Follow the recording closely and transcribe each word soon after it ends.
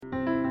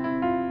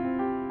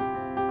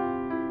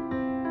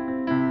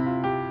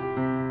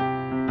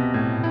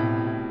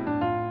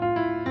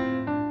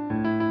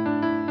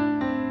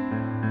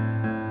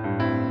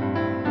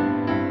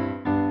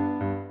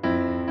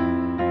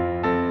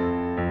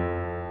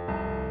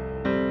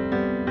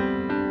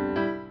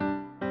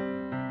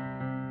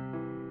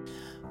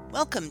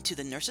Welcome to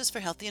the Nurses for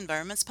Healthy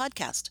Environments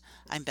podcast.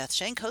 I'm Beth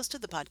Shank, host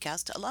of the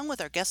podcast, along with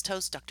our guest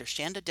host, Dr.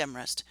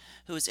 Shanda,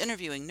 who is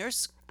interviewing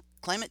nurse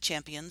climate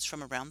champions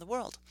from around the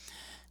world.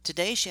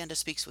 Today, Shanda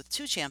speaks with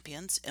two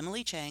champions,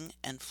 Emily Cheng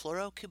and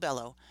Floro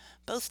Cubelo,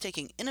 both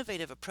taking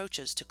innovative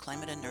approaches to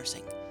climate and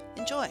nursing.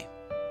 Enjoy!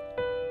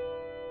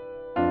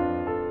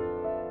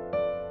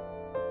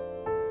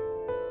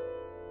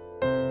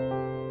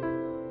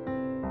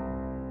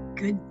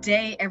 Good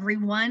day,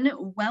 everyone.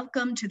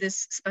 Welcome to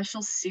this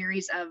special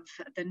series of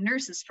the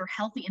Nurses for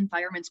Healthy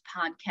Environments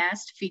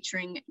podcast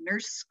featuring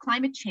nurse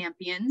climate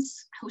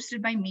champions,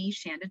 hosted by me,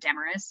 Shanda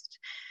Demarest.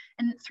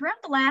 And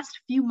throughout the last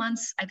few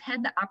months, I've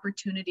had the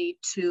opportunity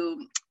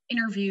to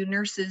interview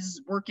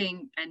nurses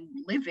working and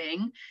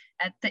living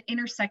at the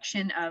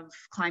intersection of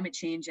climate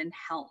change and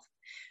health.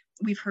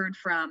 We've heard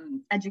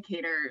from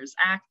educators,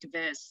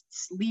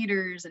 activists,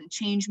 leaders, and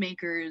change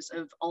makers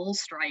of all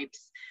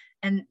stripes.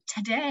 And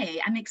today,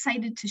 I'm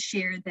excited to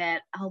share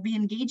that I'll be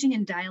engaging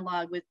in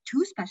dialogue with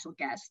two special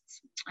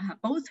guests,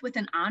 both with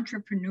an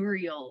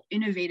entrepreneurial,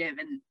 innovative,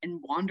 and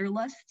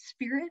wanderlust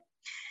spirit.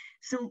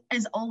 So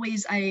as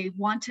always, I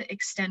want to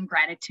extend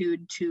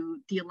gratitude to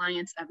the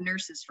Alliance of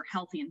Nurses for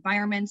Healthy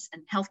Environments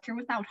and Healthcare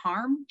Without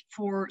Harm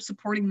for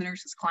supporting the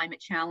Nurses Climate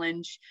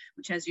Challenge,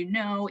 which, as you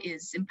know,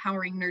 is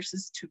empowering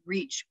nurses to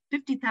reach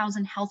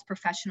 50,000 health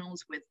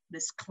professionals with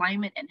this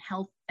climate and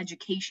health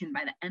education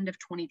by the end of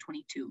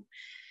 2022.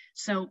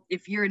 So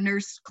if you're a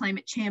nurse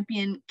climate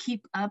champion,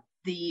 keep up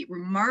the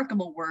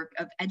remarkable work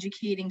of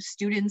educating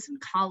students and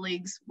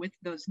colleagues with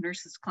those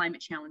Nurses Climate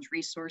Challenge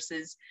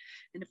resources.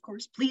 And of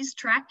course, please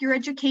track your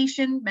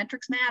education,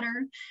 metrics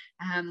matter.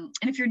 And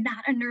if you're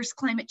not a nurse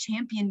climate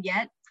champion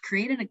yet,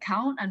 create an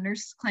account on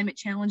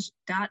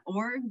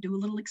nursesclimatechallenge.org, do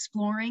a little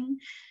exploring.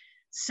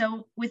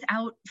 So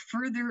without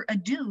further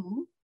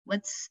ado,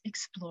 let's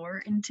explore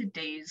in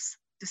today's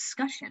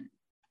discussion.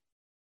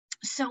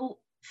 So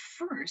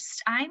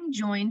first, I'm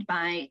joined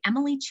by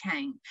Emily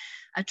Cheng,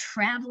 a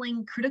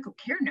traveling critical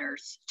care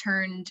nurse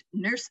turned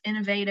nurse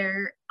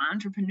innovator,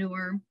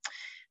 entrepreneur.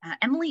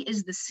 Emily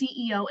is the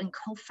CEO and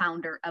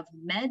co-founder of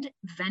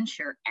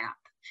MedVenture app,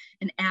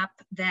 an app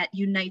that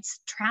unites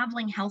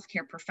traveling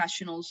healthcare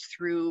professionals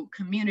through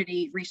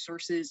community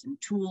resources and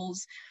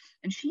tools.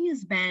 And she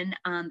has been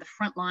on the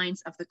front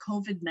lines of the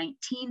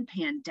COVID-19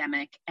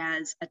 pandemic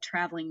as a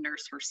traveling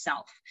nurse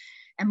herself.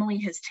 Emily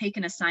has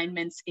taken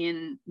assignments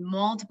in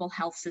multiple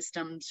health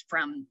systems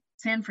from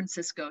San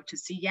Francisco to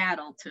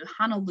Seattle to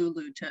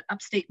Honolulu to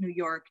upstate New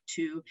York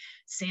to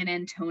San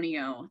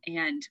Antonio.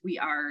 And we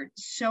are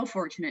so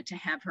fortunate to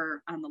have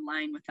her on the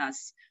line with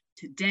us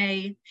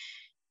today.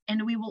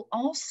 And we will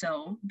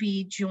also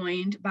be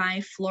joined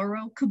by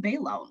Floro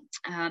Cubelo.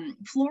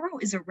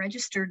 Floro is a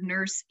registered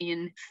nurse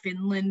in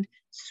Finland,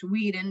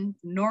 Sweden,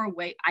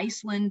 Norway,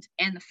 Iceland,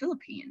 and the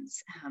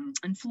Philippines.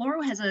 And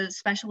Floro has a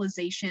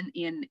specialization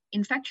in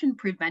infection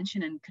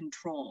prevention and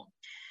control.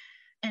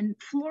 And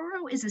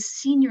Floro is a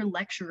senior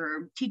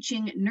lecturer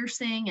teaching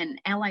nursing and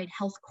allied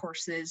health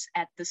courses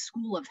at the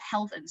School of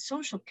Health and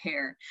Social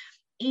Care,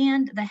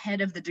 and the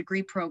head of the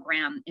degree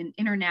program in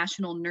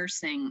international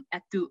nursing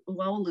at the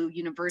Cubelo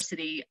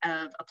University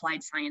of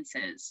Applied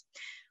Sciences.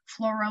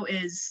 Floro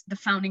is the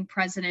founding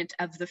president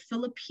of the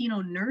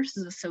Filipino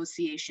Nurses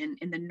Association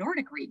in the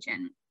Nordic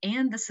region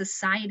and the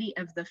Society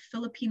of the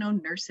Filipino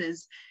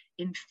Nurses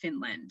in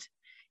Finland.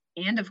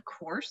 And of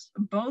course,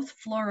 both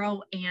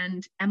Floro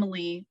and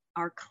Emily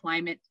are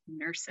climate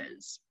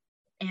nurses.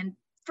 And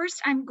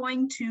first, I'm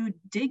going to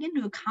dig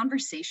into a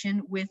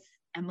conversation with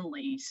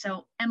Emily.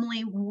 So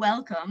Emily,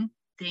 welcome.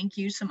 Thank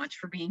you so much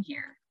for being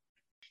here.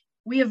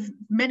 We have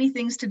many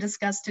things to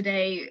discuss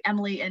today,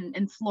 Emily and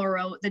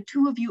Floro. The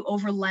two of you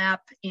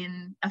overlap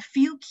in a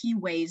few key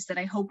ways that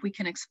I hope we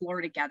can explore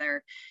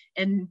together.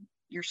 And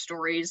your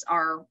stories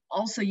are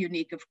also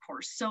unique, of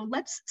course. So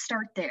let's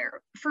start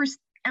there. First,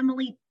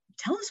 Emily,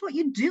 tell us what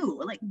you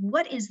do. Like,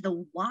 what is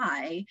the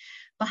why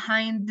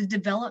behind the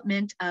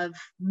development of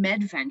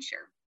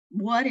MedVenture?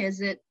 What is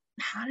it?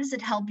 How does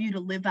it help you to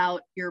live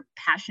out your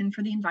passion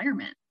for the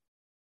environment?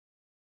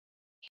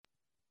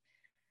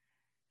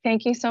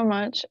 Thank you so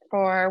much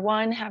for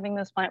having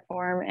this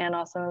platform and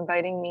also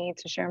inviting me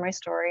to share my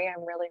story.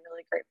 I'm really,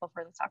 really grateful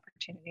for this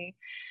opportunity.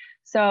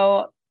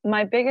 So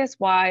my biggest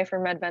why for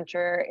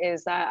MedVenture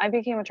is that I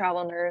became a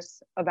travel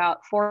nurse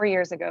about 4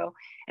 years ago.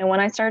 And when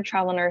I started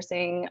travel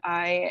nursing,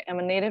 I am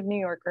a native New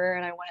Yorker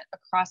and I went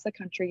across the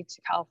country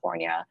to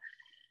California.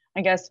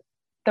 I guess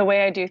the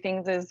way I do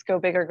things is go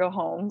big or go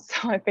home.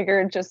 So I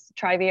figured just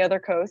try the other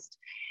coast.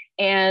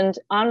 And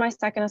on my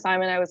second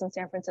assignment, I was in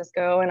San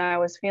Francisco and I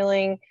was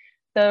feeling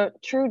the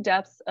true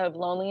depths of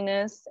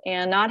loneliness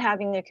and not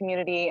having a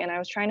community. And I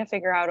was trying to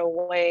figure out a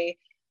way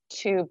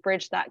to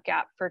bridge that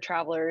gap for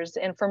travelers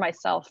and for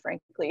myself,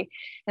 frankly.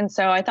 And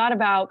so I thought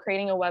about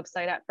creating a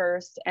website at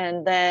first,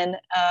 and then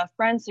a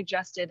friend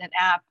suggested an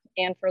app.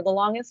 And for the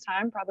longest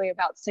time, probably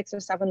about 6 or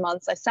 7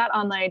 months, I sat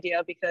on the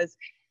idea because,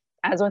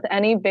 as with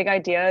any big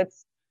idea,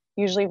 it's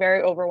usually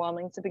very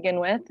overwhelming to begin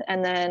with.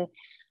 And then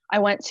I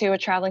went to a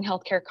traveling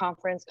healthcare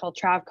conference called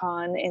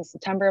TravCon in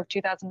September of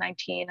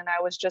 2019, and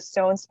I was just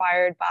so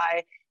inspired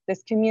by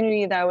this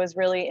community that I was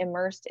really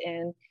immersed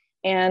in.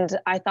 And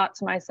I thought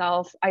to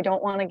myself, I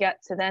don't want to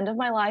get to the end of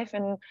my life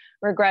and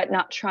regret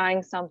not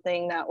trying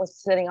something that was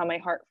sitting on my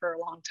heart for a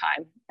long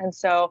time. And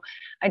so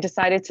I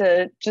decided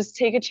to just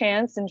take a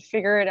chance and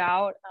figure it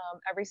out,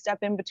 every step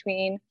in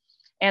between.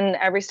 And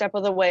every step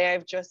of the way,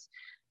 I've just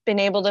been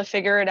able to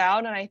figure it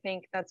out. And I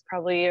think that's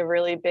probably a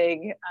really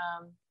big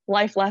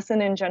life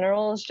lesson in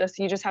general, is just,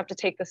 you just have to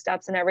take the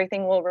steps and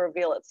everything will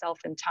reveal itself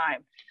in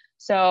time.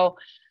 So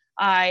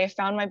I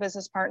found my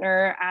business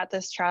partner at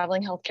this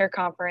traveling healthcare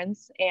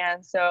conference.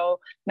 And so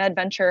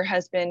MedVenture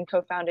has been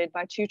co-founded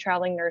by two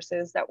traveling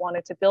nurses that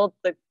wanted to build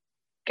the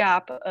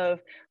gap of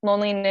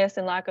loneliness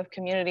and lack of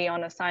community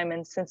on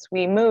assignments, since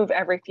we move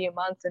every few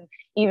months and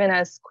even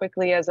as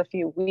quickly as a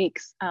few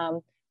weeks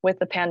with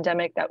the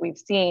pandemic that we've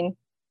seen,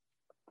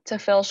 to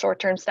fill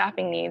short-term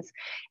staffing needs.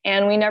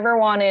 And we never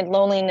wanted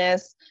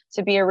loneliness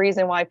to be a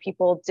reason why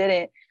people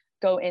didn't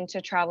go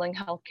into traveling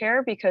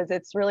healthcare, because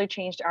it's really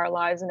changed our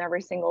lives in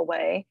every single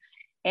way.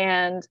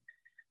 And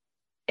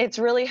it's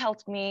really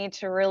helped me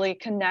to really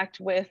connect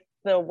with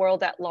the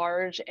world at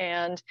large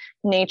and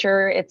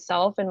nature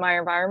itself and my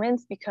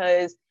environments,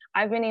 because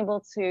I've been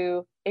able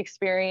to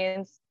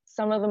experience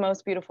some of the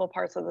most beautiful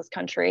parts of this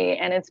country.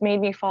 And it's made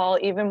me fall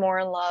even more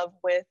in love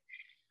with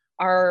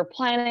our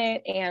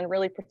planet and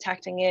really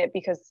protecting it,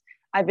 because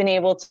I've been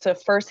able to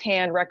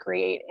firsthand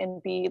recreate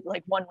and be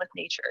like one with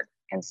nature.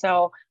 And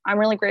so I'm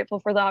really grateful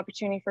for the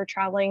opportunity for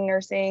traveling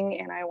nursing,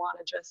 and I want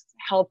to just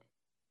help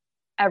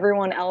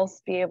everyone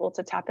else be able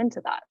to tap into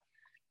that.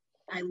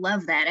 I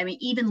love that. I mean,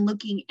 even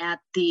looking at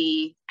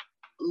the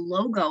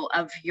logo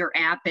of your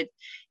app, it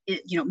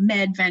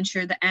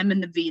MedVenture, the M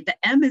and the V. The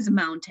M is a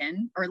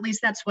mountain, or at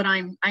least that's what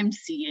I'm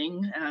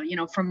seeing.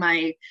 From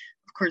my,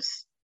 of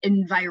course,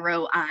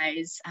 enviro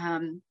eyes.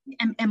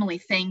 Emily,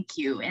 thank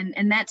you.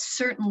 And that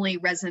certainly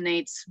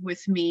resonates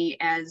with me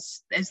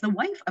as the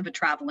wife of a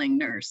traveling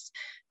nurse.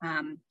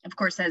 Of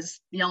course, as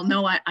y'all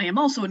know, I am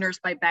also a nurse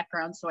by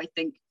background, so I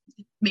think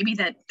maybe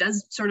that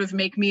does sort of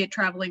make me a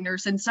traveling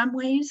nurse in some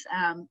ways,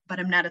 but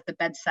I'm not at the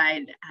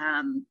bedside.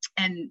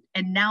 And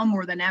now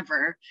more than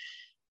ever,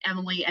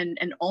 Emily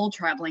and all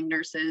traveling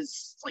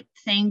nurses, like,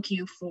 thank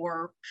you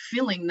for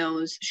filling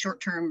those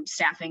short-term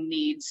staffing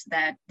needs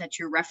that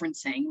you're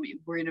referencing.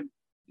 We're in an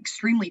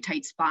extremely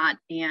tight spot,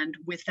 and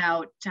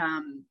without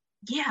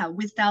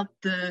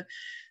the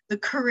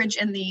courage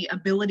and the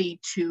ability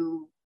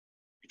to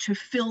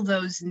fill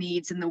those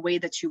needs in the way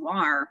that you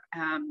are,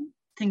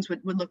 things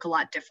would look a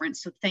lot different.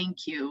 So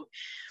thank you.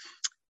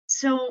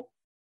 So,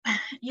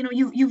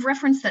 you've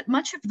referenced that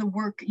much of the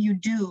work you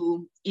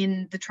do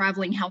in the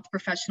traveling health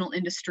professional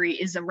industry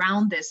is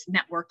around this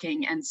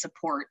networking and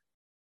support.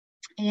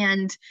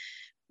 And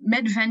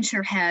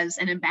MedVenture has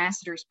an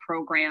ambassadors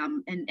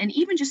program, and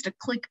even just a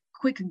quick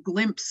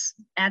glimpse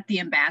at the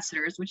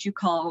ambassadors, which you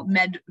call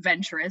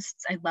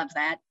MedVenturists. I love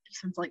that.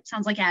 It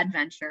sounds like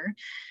adventure.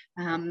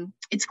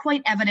 It's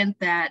quite evident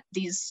that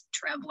these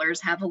travelers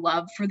have a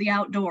love for the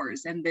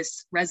outdoors, and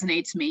this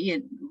resonates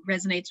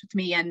with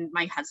me and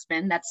my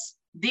husband. That's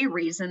the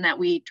reason that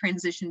we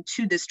transitioned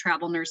to this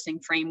travel nursing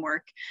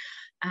framework.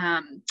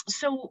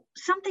 So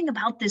something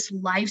about this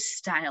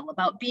lifestyle,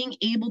 about being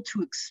able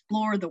to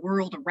explore the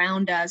world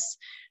around us,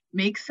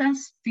 makes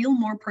us feel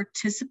more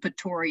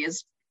participatory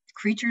as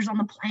creatures on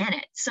the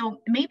planet. So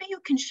maybe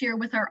you can share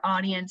with our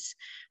audience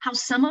how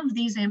some of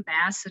these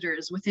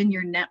ambassadors within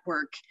your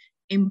network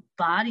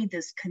embody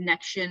this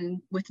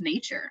connection with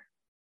nature.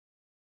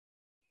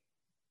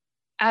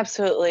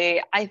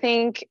 Absolutely. I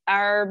think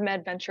our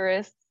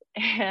MedVenturists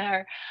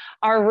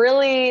are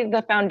really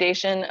the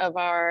foundation of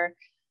our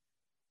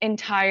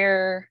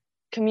entire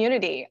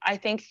community. I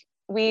think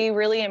we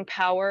really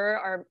empower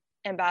our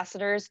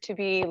ambassadors to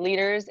be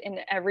leaders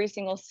in every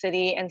single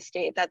city and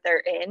state that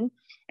they're in.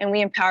 And we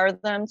empower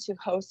them to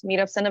host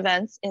meetups and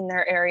events in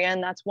their area.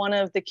 And that's one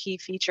of the key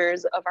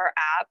features of our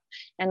app.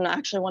 And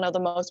actually one of the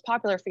most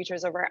popular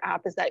features of our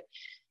app is that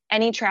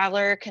any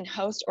traveler can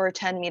host or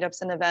attend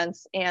meetups and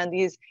events. And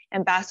these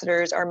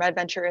ambassadors, our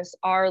MedVenturists,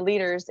 are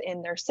leaders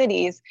in their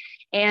cities.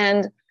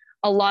 And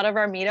a lot of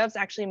our meetups,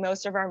 actually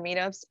most of our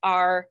meetups,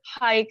 are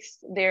hikes,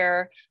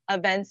 they're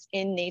events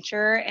in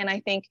nature. And I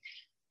think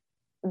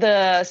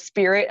the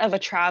spirit of a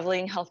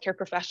traveling healthcare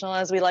professional,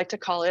 as we like to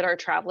call it, our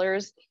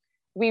travelers,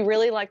 we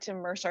really like to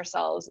immerse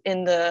ourselves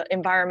in the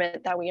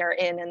environment that we are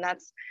in. And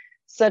that's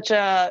such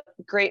a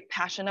great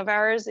passion of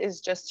ours,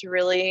 is just to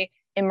really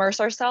immerse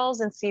ourselves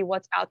and see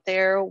what's out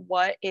there,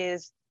 what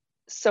is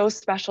so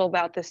special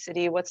about this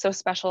city, what's so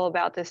special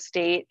about this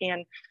state,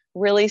 and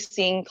really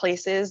seeing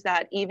places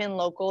that even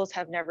locals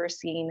have never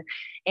seen.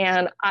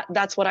 And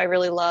that's what I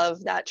really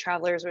love that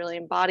travelers really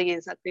embody,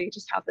 is that they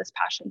just have this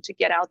passion to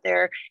get out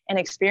there and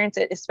experience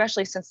it,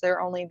 especially since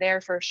they're only there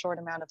for a short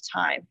amount of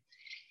time.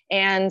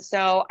 And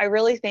so I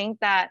really think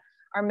that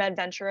our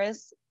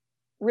MedVenturists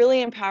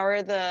really empower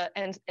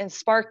and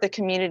spark the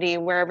community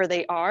wherever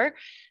they are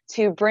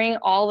to bring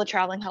all the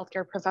traveling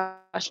healthcare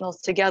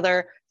professionals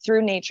together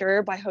through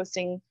nature by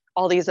hosting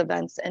all these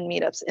events and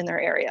meetups in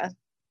their area.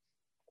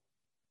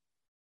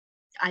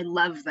 I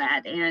love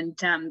that. And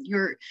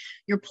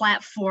your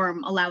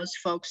platform allows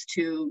folks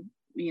to,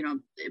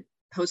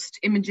 post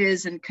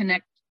images and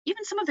connect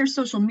even some of their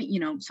social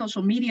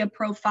media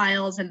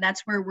profiles. And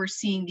that's where we're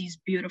seeing these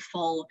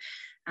beautiful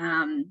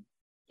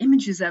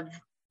images of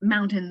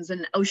mountains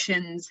and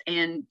oceans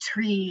and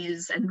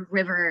trees and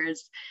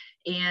rivers.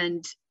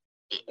 And,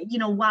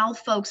 while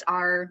folks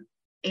are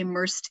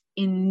immersed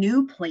in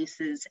new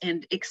places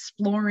and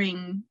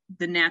exploring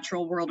the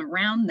natural world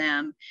around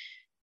them,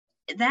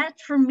 that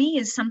for me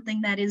is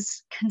something that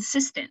is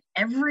consistent.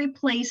 Every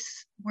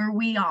place where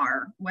we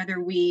are, whether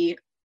we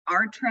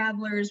are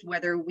travelers,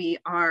 whether we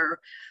are,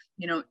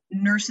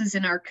 nurses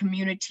in our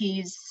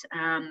communities,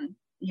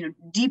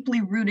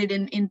 deeply rooted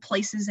in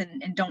places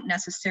and don't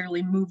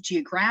necessarily move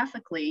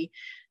geographically,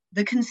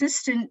 the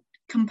consistent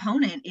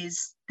component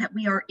is that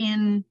we are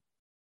in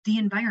the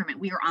environment,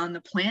 we are on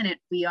the planet,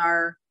 we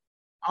are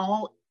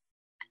all,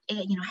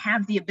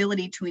 have the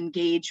ability to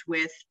engage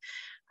with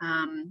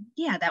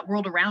that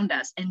world around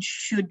us and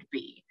should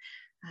be.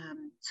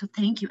 So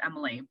thank you,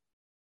 Emily.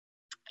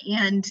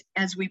 And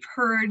as we've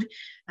heard,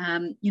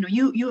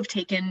 you have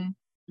taken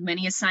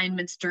many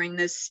assignments during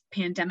this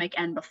pandemic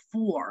and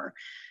before,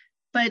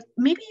 but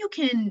maybe you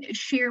can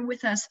share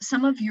with us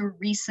some of your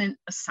recent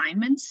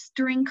assignments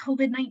during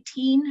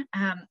COVID-19.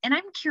 And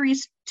I'm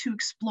curious to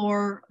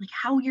explore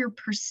how your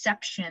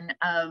perception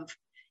of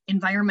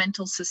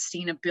environmental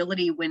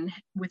sustainability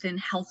within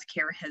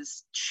healthcare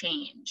has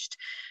changed.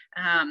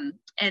 And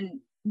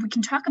we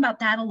can talk about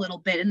that a little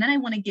bit. And then I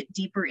want to get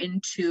deeper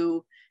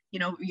into,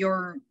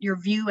 your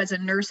view as a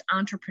nurse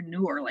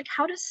entrepreneur.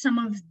 How does some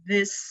of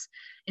this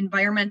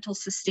environmental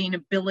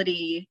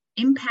sustainability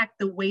impact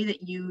the way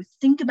that you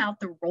think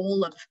about the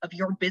role of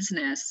your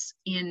business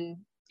in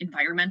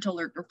environmental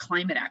or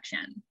climate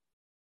action?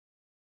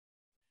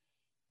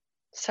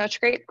 Such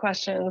great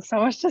questions. So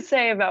much to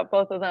say about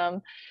both of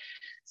them.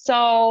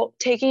 So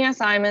taking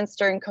assignments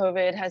during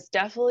COVID has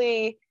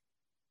definitely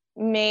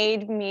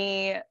made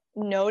me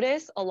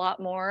notice a lot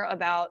more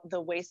about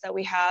the waste that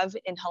we have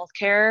in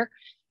healthcare,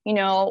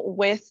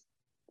 with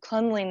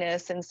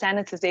cleanliness and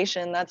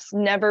sanitization. That's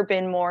never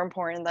been more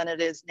important than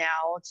it is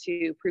now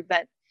to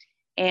prevent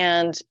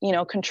and,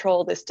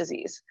 control this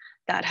disease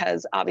that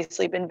has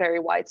obviously been very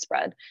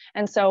widespread.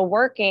 And so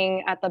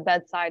working at the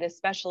bedside,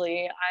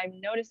 especially,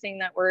 I'm noticing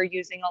that we're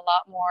using a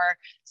lot more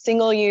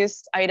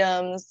single-use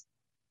items,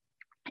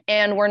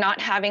 and we're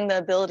not having the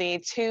ability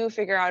to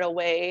figure out a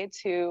way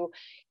to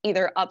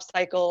either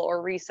upcycle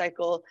or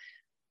recycle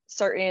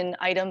certain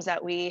items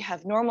that we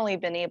have normally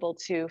been able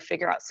to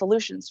figure out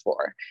solutions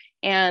for.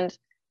 And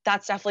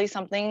that's definitely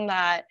something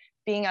that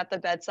being at the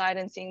bedside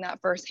and seeing that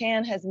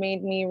firsthand has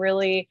made me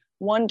really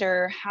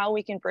wonder how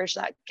we can bridge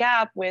that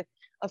gap with,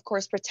 of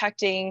course,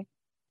 protecting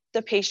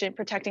the patient,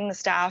 protecting the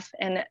staff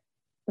and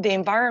the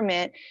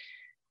environment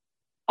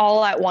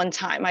all at one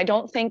time. I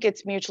don't think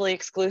it's mutually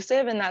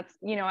exclusive, and that's,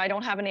 I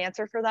don't have an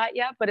answer for that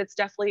yet, but it's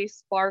definitely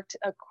sparked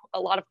a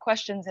lot of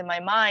questions in my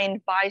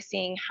mind by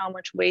seeing how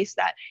much waste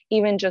that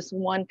even just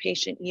one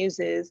patient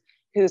uses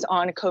who's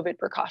on COVID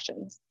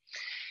precautions.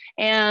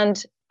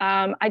 And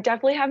I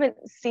definitely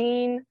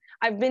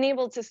I've been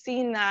able to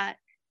see that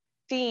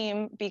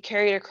theme be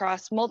carried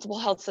across multiple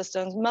health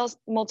systems,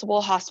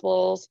 multiple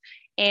hospitals.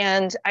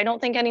 And I don't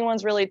think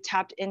anyone's really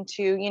tapped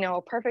into,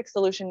 a perfect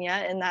solution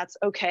yet, and that's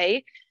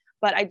okay.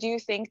 But I do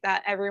think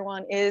that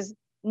everyone is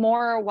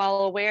more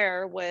well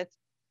aware with,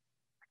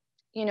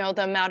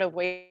 the amount of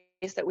waste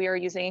that we are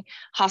using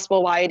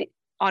hospital-wide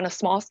on a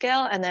small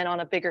scale and then on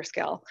a bigger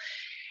scale.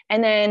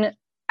 And then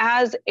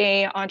as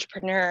an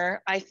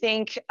entrepreneur, I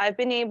think I've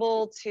been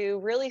able to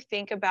really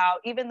think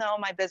about, even though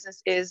my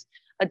business is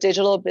a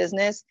digital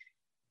business,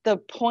 the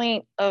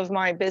point of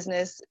my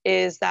business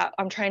is that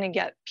I'm trying to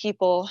get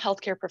people,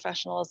 healthcare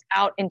professionals,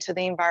 out into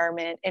the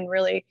environment and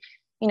really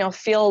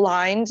feel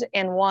aligned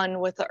and one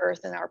with the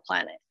earth and our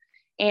planet.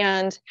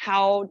 And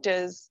how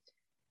does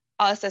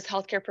us as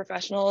healthcare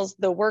professionals,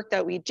 the work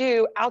that we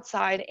do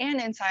outside and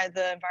inside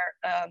the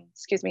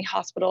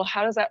hospital,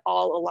 how does that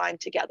all align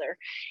together?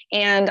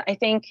 And I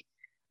think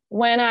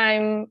when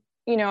I'm,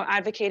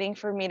 advocating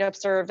for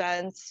meetups or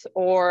events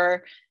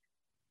or,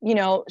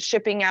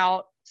 shipping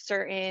out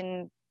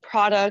certain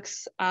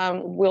products,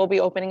 we'll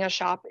be opening a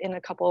shop in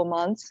a couple of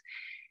months.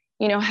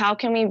 How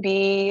can we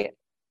be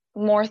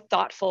more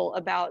thoughtful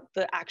about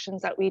the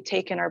actions that we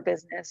take in our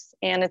business?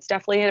 And it's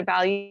definitely a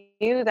value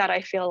that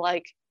I feel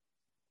like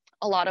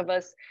a lot of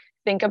us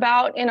think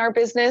about in our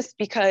business,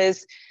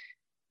 because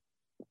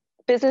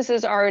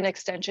businesses are an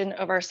extension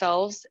of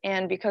ourselves.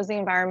 And because the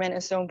environment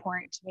is so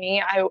important to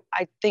me,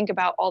 I think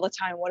about all the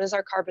time, what is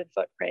our carbon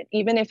footprint?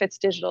 Even if it's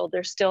digital,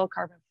 there's still a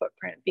carbon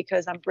footprint,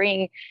 because I'm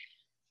bringing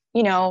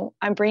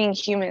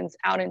humans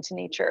out into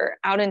nature,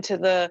 out into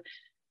the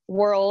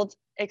world,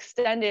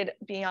 extended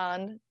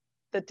beyond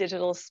the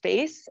digital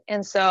space.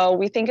 And so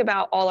we think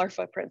about all our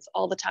footprints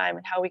all the time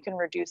and how we can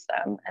reduce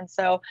them. And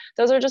so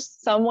those are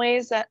just some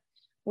ways that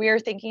we are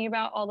thinking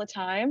about all the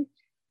time.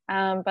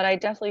 But I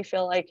definitely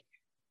feel like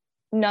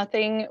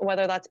nothing,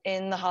 whether that's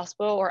in the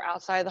hospital or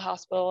outside the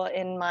hospital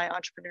in my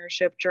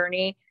entrepreneurship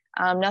journey,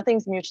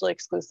 nothing's mutually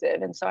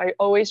exclusive. And so I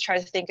always try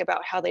to think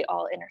about how they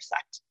all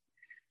intersect.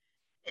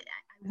 I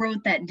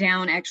wrote that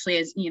down actually,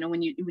 as you know,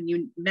 when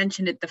you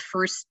mentioned it the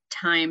first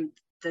time,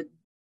 the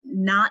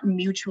not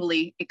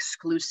mutually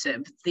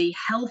exclusive. The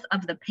health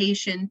of the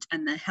patient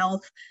and the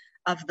health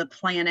of the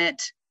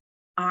planet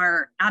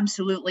are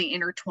absolutely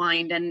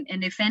intertwined. And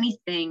if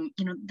anything,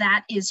 you know,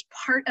 that is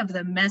part of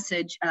the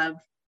message of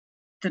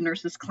the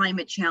Nurses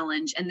Climate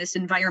Challenge and this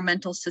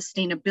environmental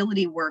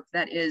sustainability work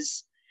that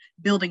is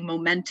building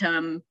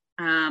momentum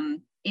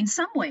in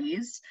some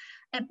ways,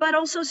 but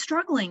also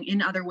struggling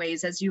in other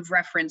ways, as you've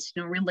referenced,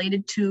 you know,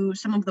 related to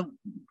some of the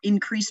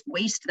increased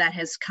waste that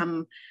has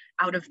come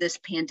out of this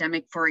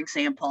pandemic, for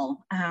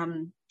example.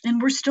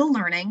 And we're still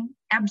learning,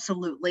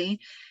 absolutely.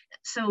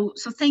 So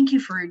thank you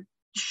for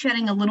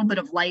shedding a little bit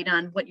of light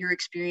on what your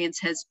experience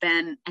has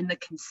been and the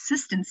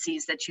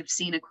consistencies that you've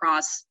seen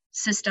across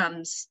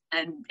systems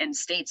and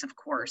states, of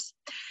course.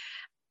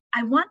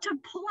 I want to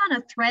pull on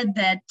a thread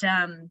that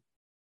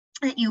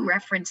you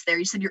referenced there.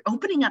 You said you're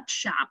opening up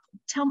shop.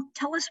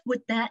 Tell us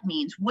what that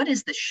means. What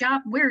is the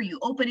shop? Where are you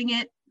opening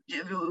it?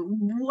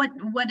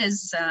 What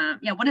is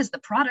the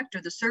product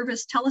or the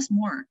service? Tell us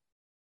more.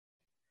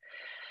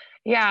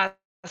 Yeah.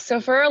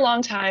 So for a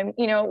long time,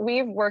 you know,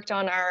 we've worked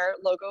on our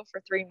logo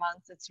for 3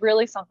 months. It's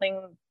really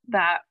something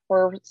that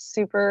we're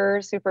super,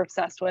 super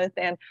obsessed with,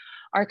 and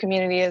our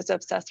community is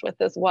obsessed with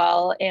as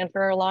well. And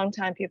for a long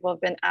time, people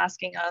have been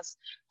asking us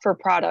for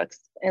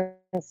products. And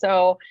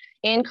so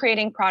in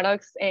creating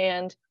products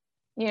and,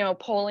 you know,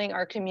 polling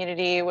our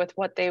community with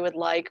what they would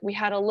like, we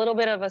had a little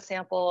bit of a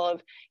sample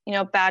of, you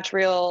know, badge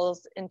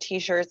reels and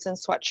t-shirts and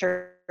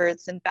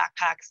sweatshirts and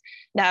backpacks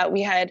that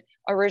we had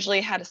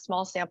originally had a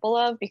small sample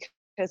of because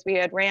we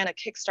had ran a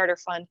Kickstarter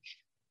fund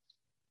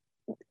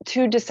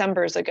 2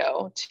 Decembers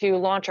ago to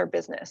launch our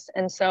business.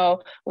 And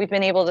so we've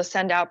been able to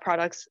send out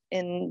products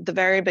in the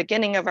very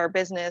beginning of our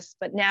business,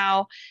 but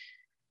now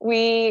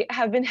we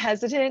have been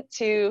hesitant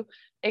to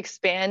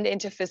expand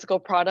into physical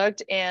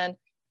product, and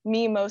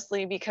me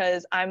mostly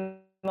because I'm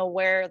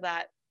aware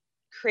that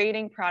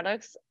creating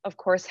products, of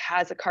course,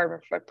 has a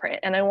carbon footprint.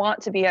 And I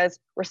want to be as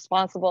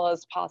responsible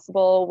as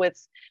possible with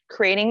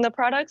creating the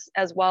products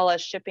as well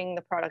as shipping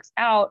the products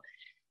out,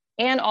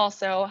 and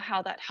also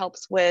how that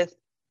helps with,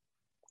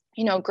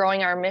 you know,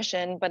 growing our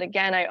mission. But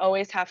again, I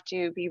always have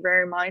to be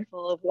very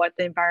mindful of what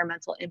the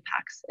environmental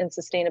impacts and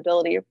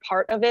sustainability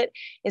part of it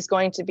is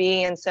going to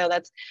be. And so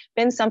that's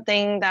been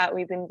something that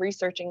we've been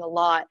researching a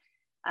lot.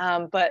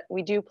 But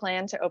we do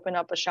plan to open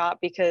up a shop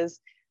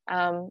because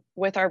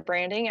with our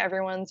branding,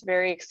 everyone's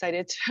very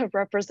excited to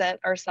represent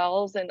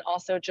ourselves and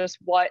also just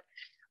what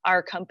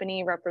our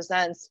company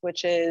represents,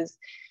 which is,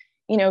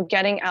 you know,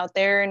 getting out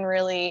there and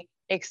really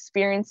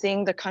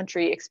experiencing the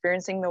country,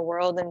 experiencing the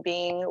world, and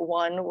being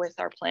one with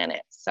our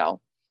planet. So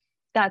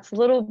that's a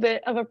little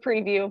bit of a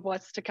preview of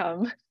what's to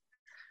come.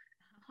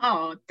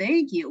 Oh,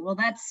 thank you. Well,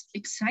 that's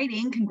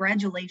exciting.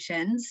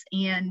 Congratulations.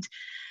 And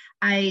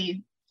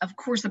I, of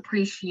course,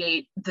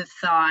 appreciate the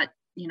thought,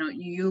 you know,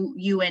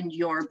 you and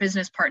your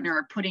business partner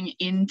are putting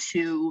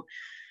into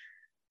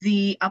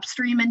the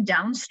upstream and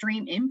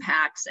downstream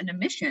impacts and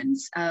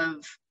emissions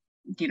of,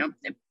 you know,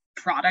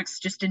 products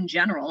just in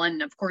general.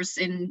 And of course,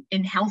 in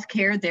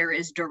healthcare, there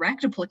is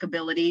direct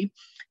applicability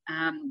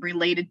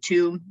related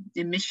to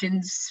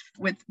emissions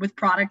with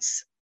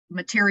products,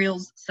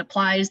 materials,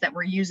 supplies that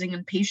we're using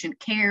in patient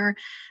care.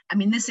 I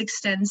mean, this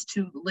extends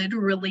to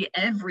literally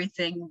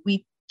everything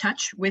we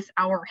touch with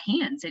our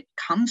hands. It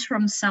comes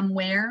from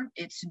somewhere,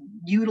 it's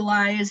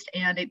utilized,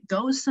 and it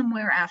goes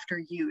somewhere after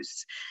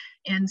use.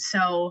 And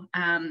so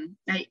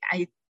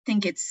I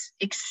think it's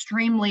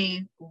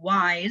extremely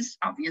wise,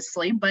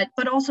 obviously, but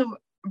also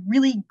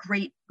really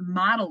great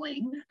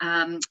modeling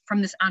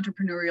from this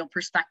entrepreneurial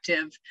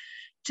perspective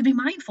to be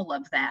mindful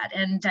of that.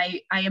 And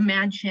I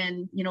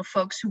imagine, you know,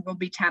 folks who will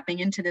be tapping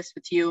into this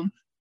with you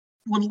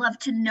would love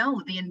to know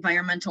the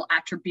environmental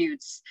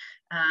attributes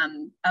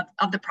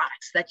of the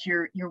products that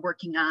you're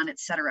working on, et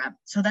cetera.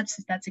 So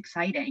that's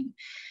exciting.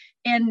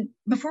 And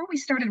before we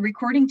started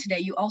recording today,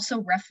 you also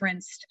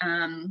referenced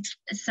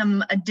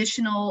some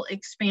additional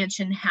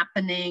expansion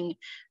happening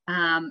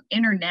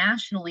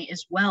internationally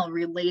as well,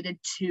 related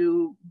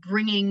to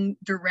bringing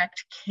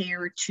direct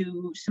care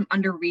to some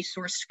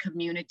under-resourced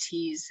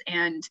communities.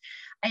 And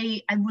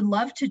I would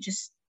love to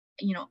just,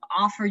 you know,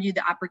 offer you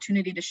the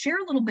opportunity to share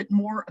a little bit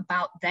more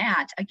about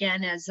that,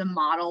 again, as a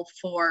model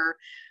for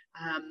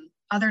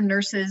other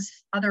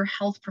nurses, other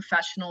health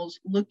professionals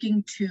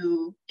looking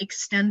to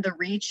extend the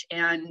reach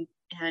and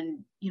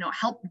you know,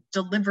 help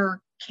deliver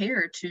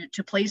care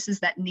to places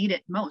that need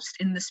it most,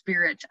 in the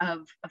spirit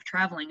of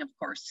traveling, of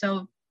course.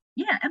 So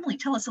yeah, Emily,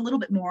 tell us a little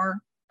bit more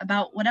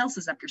about what else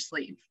is up your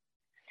sleeve.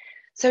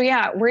 So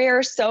yeah, we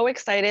are so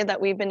excited that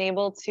we've been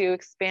able to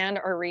expand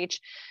our reach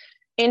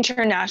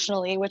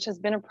internationally, which has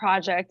been a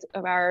project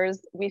of ours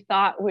we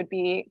thought would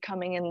be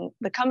coming in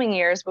the coming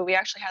years, but we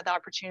actually had the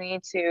opportunity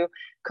to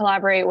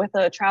collaborate with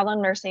a travel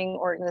and nursing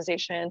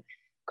organization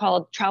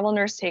called Travel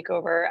Nurse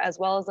Takeover, as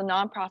well as a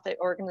nonprofit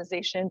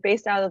organization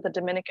based out of the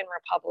Dominican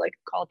Republic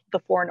called the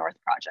Four North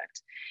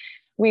Project.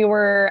 We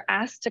were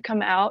asked to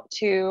come out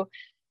to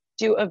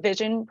do a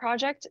vision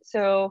project.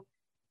 So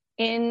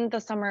in the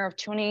summer of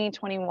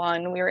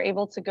 2021, we were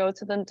able to go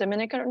to the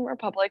Dominican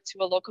Republic to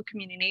a local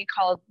community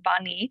called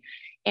Bani,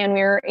 and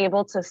we were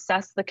able to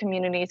assess the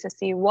community to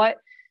see what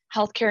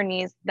healthcare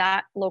needs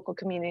that local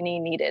community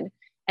needed.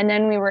 And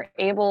then we were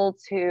able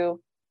to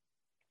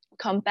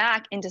come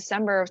back in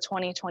December of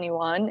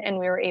 2021, and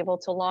we were able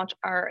to launch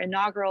our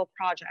inaugural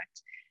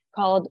project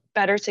called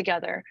Better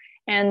Together.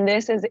 And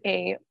this is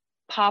a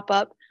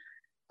pop-up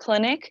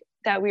clinic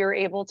that we were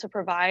able to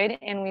provide,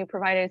 and we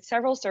provided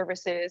several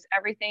services,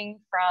 everything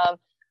from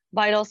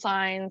vital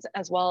signs,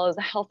 as well as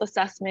a health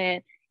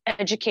assessment,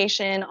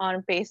 education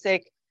on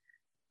basic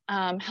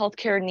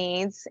healthcare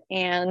needs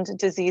and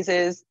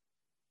diseases,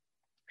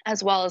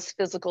 as well as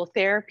physical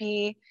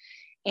therapy.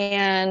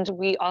 And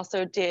we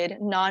also did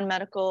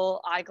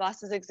non-medical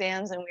eyeglasses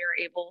exams, and we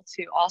were able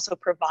to also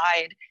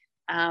provide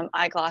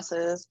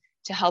eyeglasses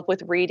to help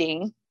with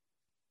reading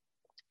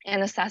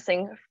and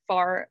assessing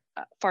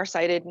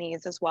farsighted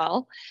needs as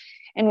well.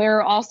 And we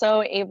were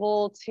also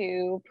able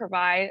to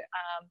provide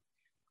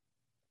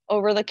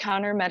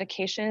over-the-counter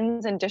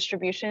medications and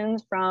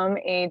distributions from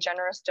a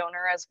generous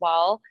donor as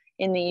well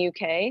in the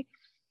UK.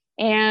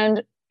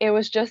 And it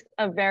was just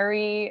a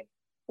very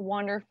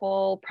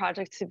wonderful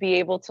project to be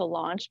able to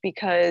launch,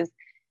 because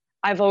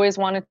I've always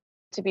wanted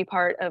to be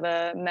part of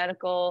a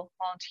medical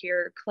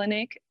volunteer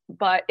clinic,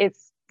 but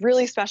it's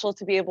really special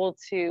to be able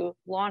to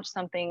launch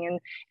something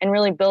and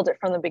really build it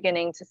from the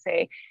beginning to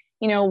say,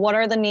 you know, what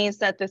are the needs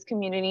that this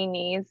community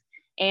needs,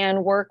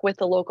 and work with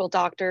the local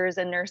doctors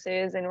and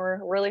nurses. And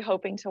we're really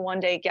hoping to one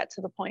day get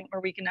to the point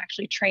where we can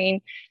actually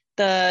train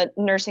the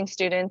nursing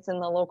students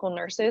and the local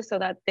nurses so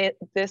that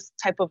this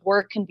type of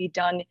work can be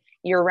done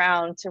year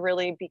round to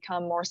really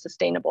become more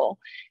sustainable.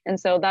 And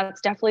so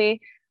that's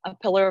definitely a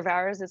pillar of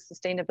ours, is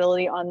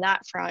sustainability on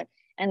that front.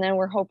 And then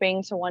we're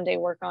hoping to one day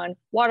work on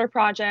water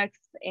projects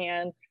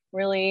and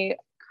really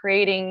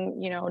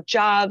creating, you know,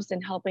 jobs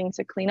and helping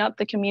to clean up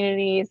the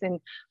communities. And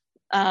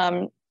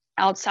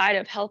outside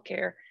of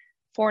healthcare,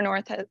 Four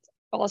North has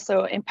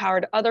also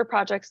empowered other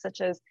projects such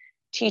as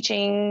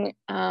teaching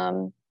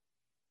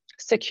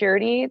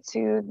security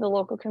to the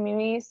local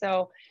community.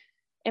 So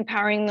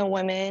empowering the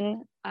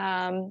women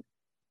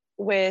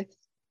with,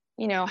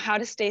 you know, how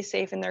to stay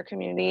safe in their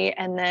community,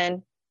 and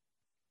then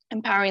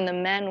empowering the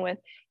men with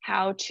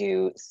how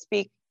to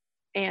speak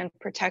and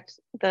protect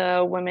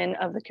the women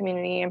of the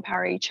community,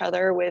 empower each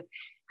other with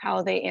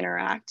how they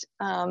interact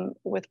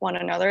with one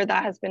another.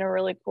 That has been a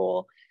really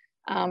cool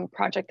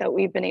project that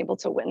we've been able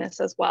to witness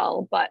as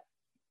well. But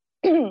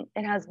it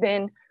has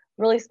been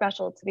really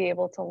special to be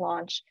able to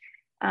launch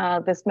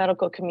this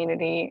medical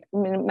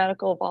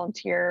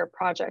volunteer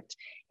project.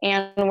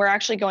 And we're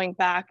actually going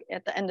back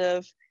at the end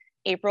of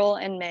April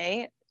and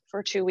May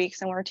for 2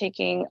 weeks, and we're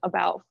taking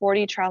about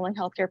 40 traveling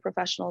healthcare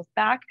professionals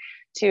back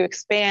to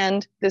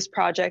expand this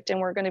project.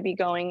 And we're going to be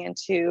going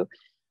into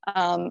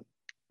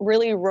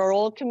really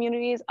rural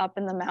communities up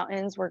in the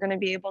mountains. We're going to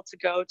be able to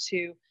go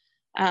to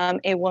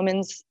a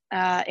women's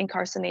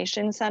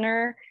incarceration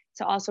center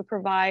to also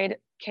provide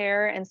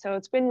care. And so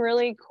it's been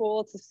really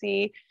cool to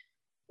see,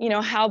 you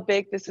know, how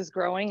big this is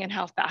growing and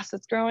how fast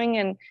it's growing.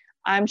 And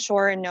I'm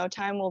sure in no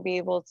time we'll be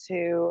able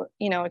to,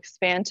 you know,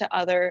 expand to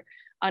other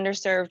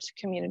underserved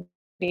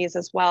communities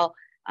as well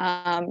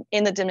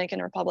in the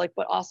Dominican Republic,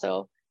 but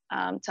also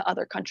to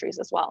other countries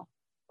as well.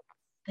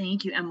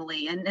 Thank you,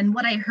 Emily. And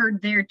what I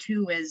heard there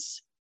too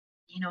is,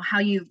 you know, how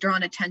you've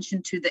drawn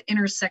attention to the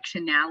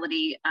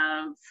intersectionality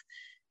of,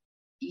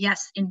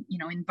 yes, you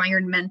know,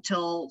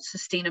 environmental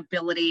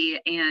sustainability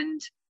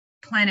and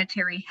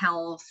planetary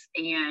health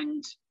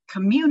and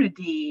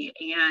community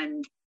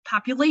and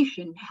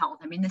population health.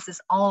 I mean, this is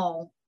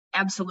all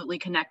absolutely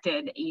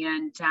connected.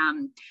 And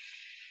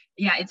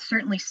yeah, it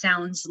certainly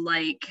sounds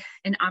like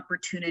an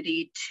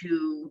opportunity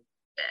to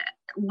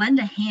lend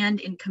a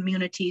hand in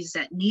communities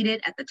that need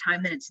it at the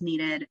time that it's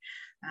needed.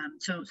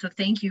 So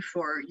thank you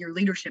for your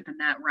leadership in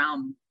that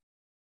realm.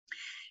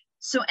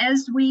 So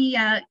as we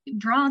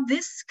draw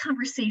this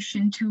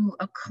conversation to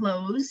a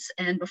close,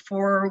 and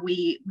before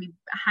we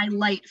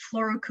highlight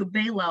Floro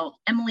Cubelo,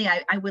 Emily,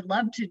 I would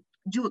love to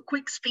do a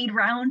quick speed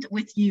round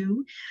with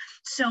you.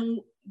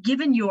 So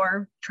given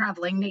your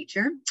traveling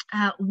nature,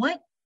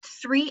 what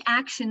 3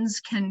 actions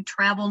can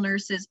travel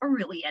nurses, or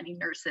really any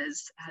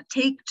nurses,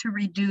 take to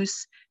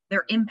reduce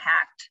their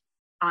impact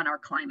on our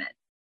climate?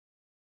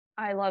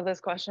 I love this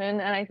question.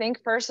 And I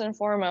think first and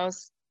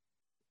foremost,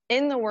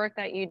 in the work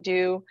that you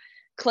do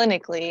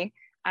clinically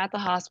at the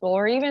hospital,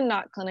 or even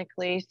not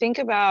clinically, think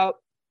about,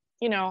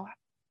 you know,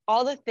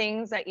 all the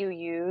things that you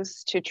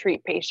use to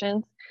treat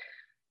patients.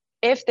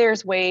 if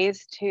there's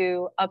ways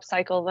to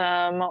upcycle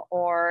them,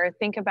 or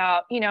think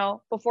about,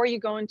 before you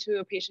go into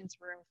a patient's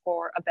room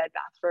for a bed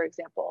bath, for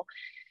example,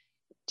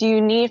 do you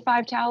need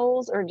 5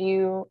 towels, or do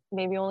you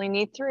maybe only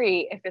need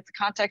 3? If it's a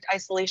contact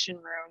isolation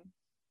room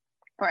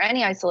or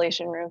any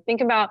isolation room,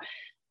 think about,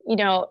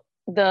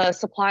 the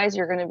supplies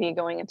you're going to be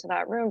going into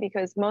that room,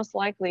 because most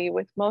likely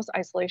with most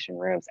isolation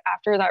rooms,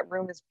 after that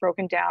room is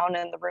broken down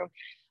and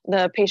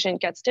the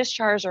patient gets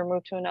discharged or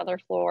moved to another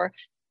floor,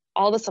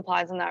 all the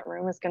supplies in that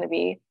room is going to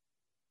be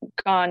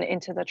gone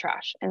into the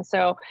trash. And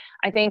so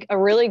I think a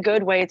really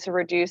good way to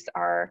reduce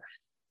our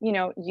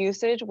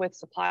usage with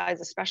supplies,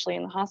 especially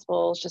in the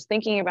hospitals, just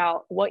thinking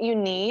about what you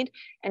need.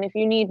 And if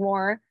you need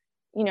more,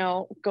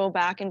 go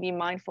back and be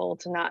mindful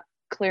to not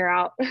clear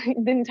out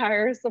the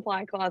entire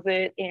supply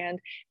closet and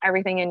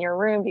everything in your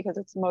room, because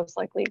it's most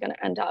likely going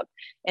to end up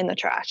in the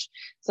trash.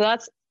 So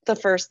that's the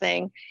first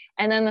thing.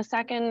 And then the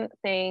second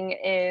thing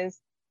is,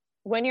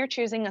 when you're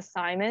choosing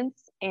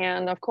assignments,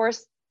 and of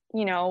course,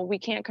 we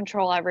can't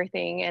control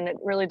everything, and it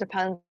really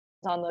depends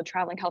on the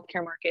traveling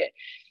healthcare market.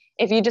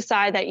 If you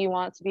decide that you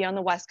want to be on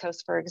the West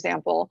Coast, for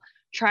example,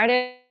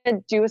 try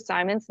to do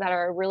assignments that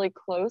are really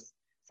close,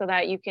 so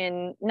that you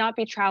can not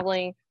be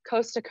traveling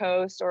coast to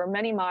coast or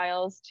many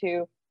miles,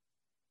 to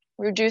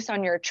reduce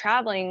on your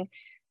traveling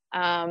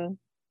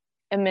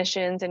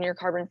emissions and your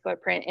carbon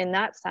footprint in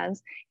that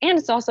sense. And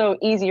it's also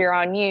easier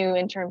on you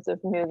in terms of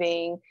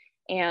moving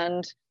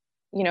and,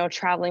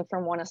 traveling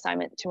from one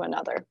assignment to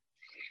another.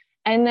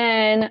 And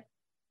then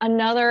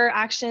another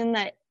action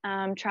that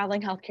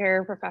traveling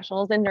healthcare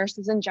professionals and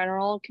nurses in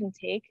general can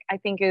take, I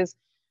think is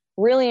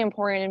really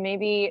important, and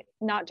maybe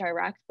not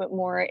direct, but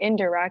more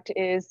indirect,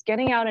 is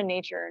getting out in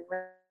nature and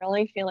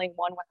really feeling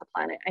one with the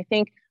planet. I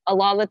think a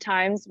lot of the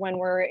times when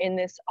we're in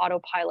this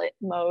autopilot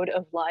mode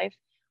of life,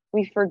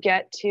 we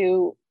forget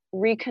to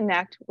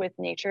reconnect with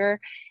nature.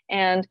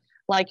 And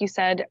like you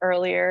said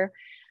earlier,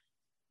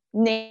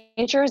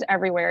 nature is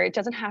everywhere. It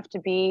doesn't have to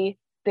be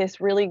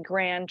this really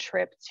grand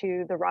trip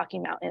to the Rocky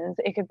Mountains.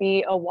 It could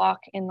be a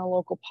walk in the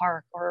local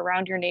park or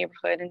around your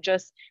neighborhood, and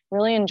just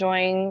really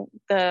enjoying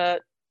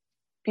the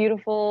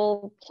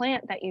beautiful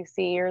plant that you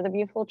see, or the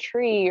beautiful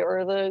tree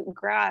or the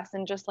grass,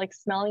 and just like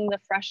smelling the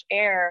fresh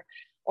air,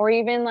 or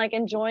even like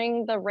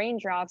enjoying the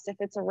raindrops if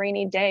it's a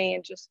rainy day,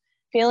 and just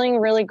feeling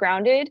really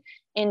grounded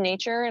in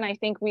nature. And I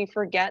think we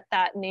forget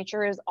that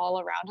nature is all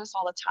around us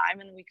all the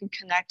time, and we can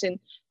connect and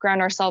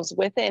ground ourselves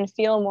with it and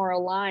feel more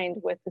aligned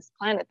with this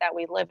planet that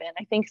we live in.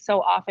 I think so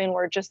often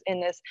we're just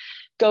in this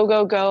go,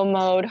 go, go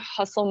mode,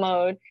 hustle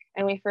mode,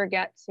 and we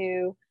forget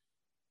to,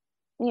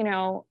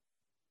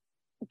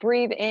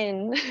 breathe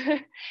in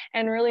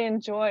and really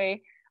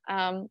enjoy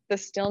the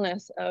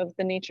stillness of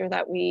the nature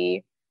that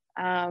we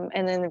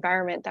and the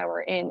environment that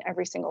we're in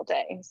every single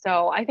day.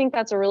 So I think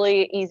that's a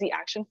really easy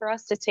action for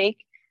us to take,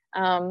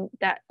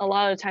 that a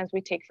lot of times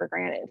we take for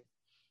granted.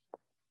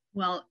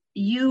 Well,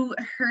 you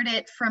heard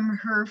it from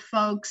her,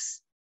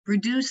 folks.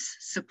 Reduce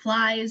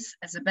supplies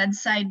as a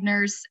bedside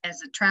nurse,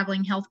 as a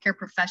traveling healthcare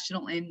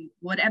professional, in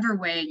whatever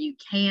way you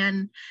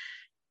can.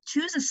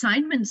 Choose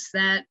assignments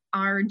that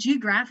are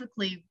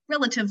geographically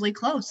relatively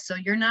close, so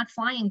you're not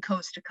flying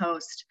coast to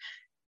coast,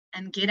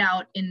 and get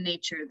out in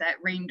nature. That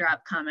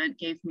raindrop comment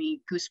gave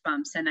me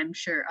goosebumps, and I'm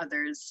sure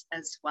others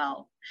as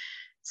well.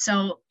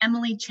 So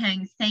Emily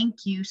Cheng,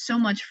 thank you so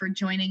much for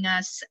joining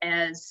us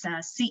as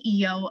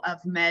CEO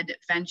of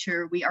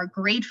MedVenture. We are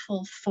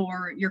grateful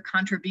for your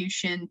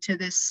contribution to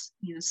this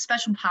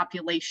special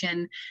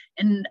population,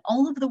 and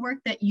all of the work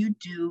that you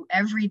do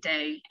every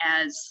day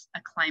as a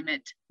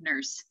climate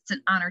nurse. It's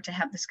an honor to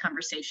have this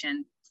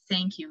conversation.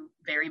 Thank you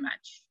very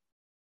much.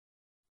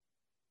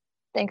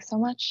 Thanks so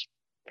much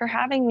for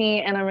having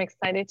me, and I'm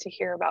excited to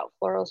hear about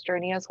Floro's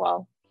journey as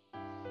well.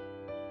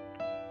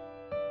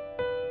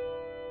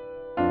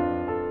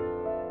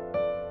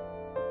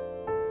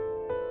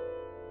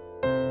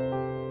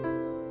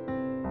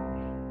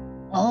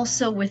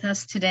 Also with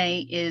us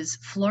today is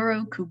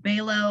Floro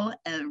Cubelo,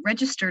 a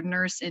registered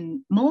nurse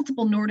in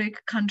multiple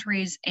Nordic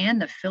countries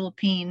and the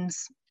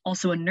Philippines,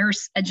 also a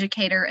nurse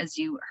educator, as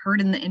you heard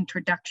in the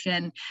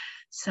introduction.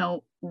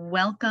 So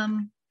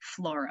welcome,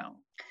 Floro.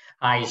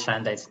 Hi,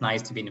 Shanda. It's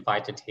nice to be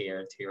invited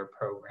here to your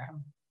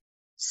program.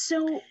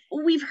 So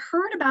we've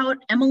heard about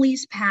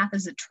Emily's path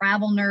as a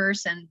travel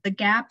nurse and the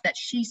gap that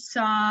she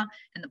saw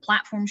and the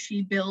platform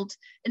she built.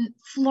 And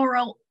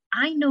Floro,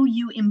 I know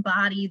you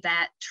embody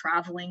that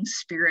traveling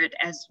spirit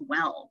as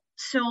well.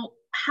 So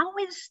how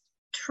is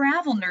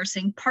travel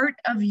nursing part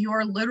of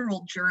your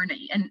literal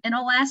journey? And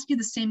I'll ask you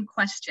the same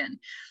question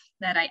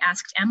that I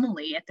asked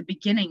Emily at the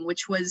beginning,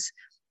 which was,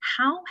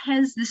 how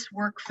has this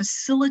work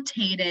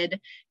facilitated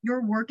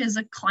your work as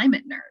a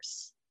climate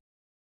nurse?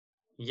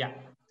 Yeah,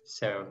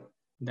 so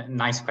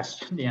nice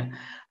question. Yeah,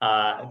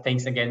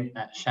 thanks again,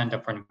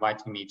 Shanda, for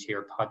inviting me to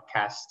your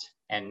podcast.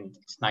 And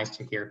it's nice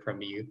to hear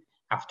from you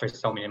after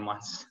so many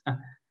months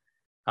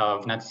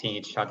of not seeing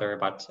each other.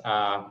 But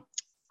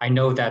I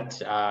know that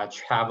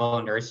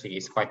travel nursing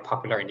is quite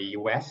popular in the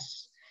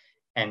US,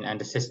 and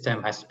the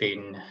system has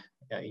been,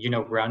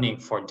 running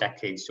for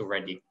decades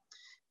already.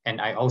 And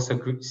I also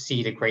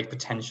see the great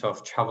potential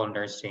of travel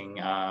nursing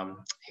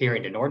here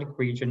in the Nordic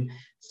region,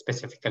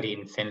 specifically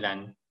in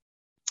Finland,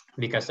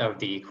 because of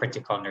the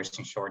critical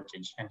nursing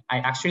shortage. And I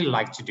actually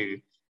like to do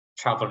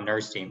travel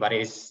nursing, but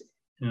it's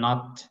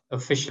not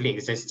officially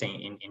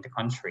existing in the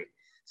country.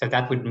 So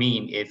that would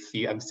mean if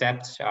you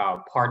accept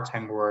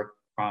part-time work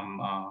from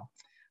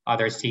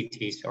other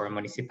cities or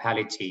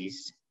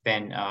municipalities,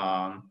 then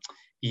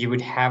you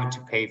would have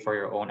to pay for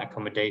your own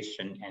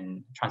accommodation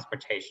and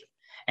transportation.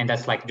 And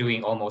that's like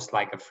doing almost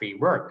like a free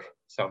work.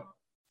 So,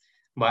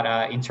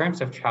 but in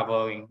terms of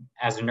traveling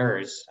as a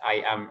nurse,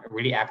 I am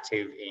really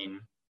active in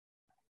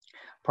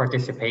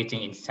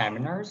participating in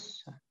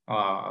seminars,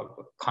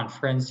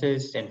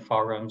 conferences, and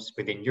forums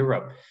within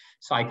Europe.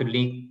 So I could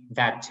link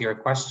that to your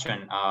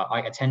question.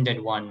 I attended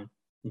one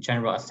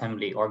General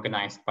Assembly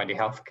organized by the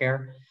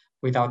Healthcare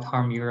Without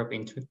Harm Europe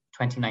in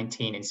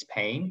 2019 in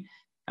Spain,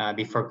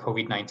 before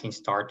COVID-19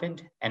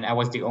 started. And I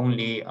was the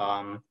only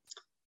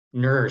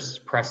nurse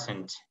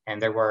present,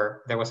 and there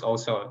was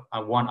also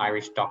one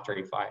Irish doctor,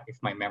 if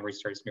my memory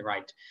serves me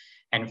right.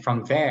 And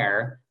from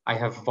there, I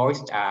have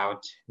voiced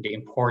out the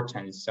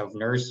importance of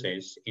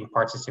nurses in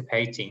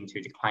participating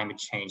to the climate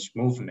change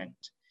movement,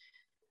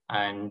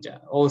 and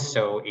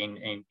also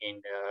in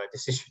the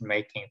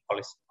decision-making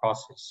policy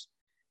process.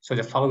 So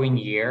the following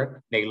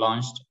year, they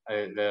launched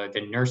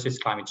the Nurses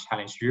Climate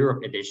Challenge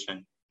Europe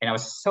edition, and I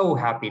was so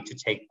happy to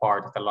take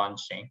part of the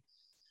launching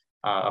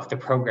of the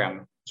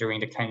program during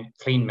the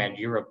Clean Med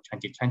Europe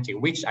 2020,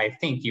 which I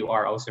think you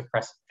are also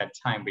present at that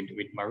time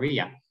with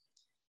Maria.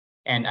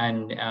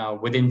 And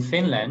within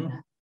Finland,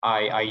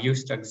 I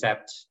used to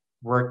accept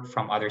work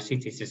from other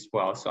cities as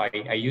well. So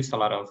I used a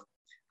lot of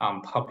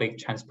public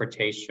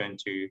transportation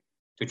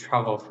to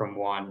travel from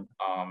one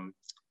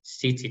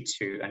city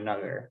to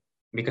another,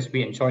 because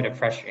we enjoy the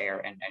fresh air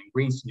and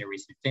green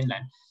sceneries in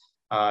Finland.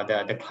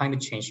 The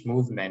climate change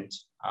movement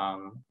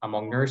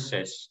among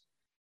nurses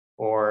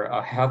or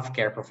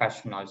healthcare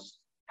professionals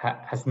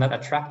has not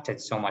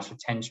attracted so much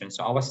attention.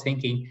 So I was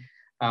thinking,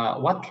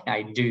 what can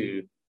I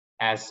do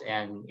as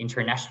an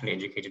internationally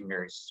educated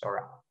nurse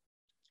or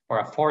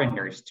a foreign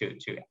nurse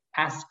to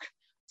ask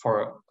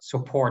for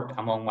support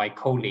among my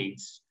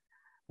colleagues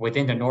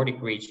within the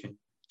Nordic region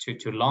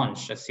to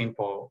launch a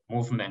simple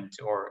movement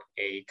or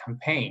a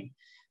campaign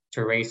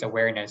to raise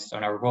awareness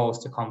on our roles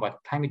to combat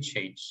climate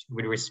change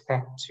with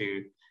respect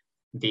to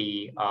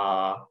the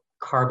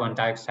carbon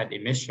dioxide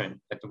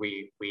emission that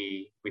we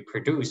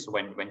produce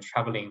when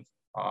traveling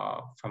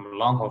from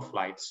long haul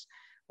flights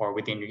or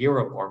within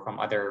Europe or from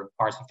other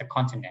parts of the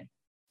continent.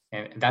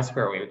 And that's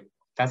where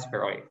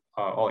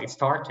all it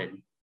started.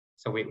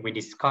 So we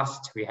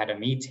discussed, we had a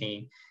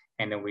meeting,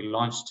 and then we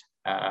launched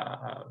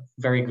a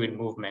very good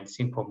movement,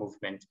 simple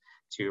movement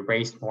to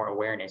raise more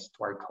awareness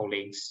to our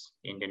colleagues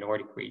in the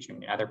Nordic region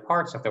and other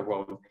parts of the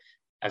world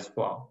as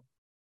well.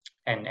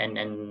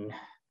 And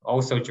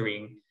also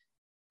during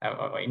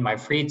in my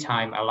free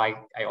time,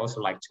 I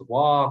also like to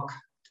walk,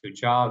 to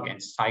jog,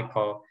 and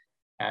cycle,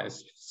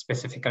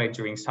 specifically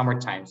during summer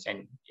times.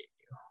 And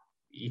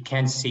you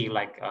can see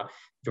like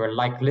you're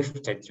like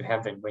lifted to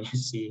heaven when you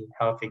see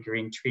healthy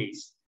green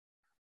trees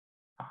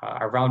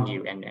around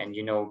you, and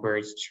you know,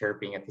 birds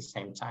chirping at the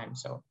same time.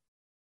 So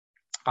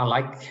I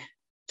like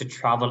to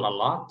travel a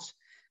lot,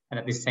 and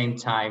at the same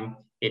time,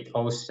 it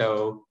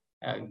also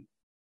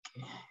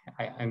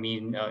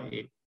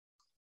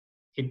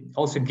it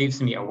also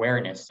gives me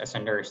awareness as a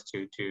nurse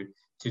to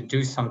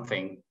do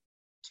something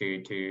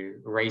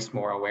to raise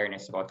more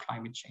awareness about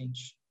climate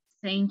change.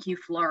 Thank you,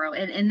 Floro.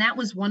 And that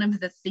was one of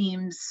the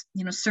themes,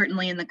 you know,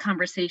 certainly in the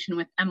conversation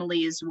with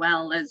Emily, as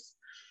well as,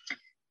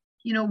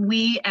 you know,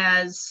 we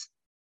as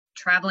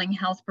traveling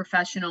health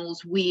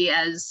professionals, we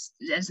as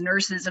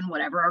nurses and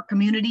whatever our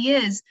community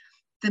is,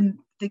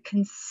 the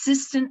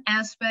consistent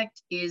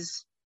aspect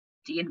is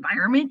the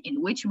environment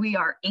in which we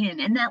are in.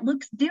 And that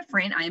looks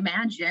different, I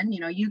imagine. You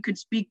know, you could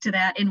speak to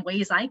that in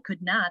ways I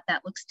could not.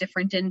 That looks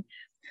different in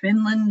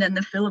Finland and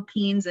the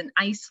Philippines and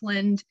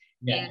Iceland.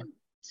 Yeah. And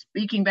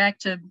speaking back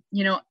to,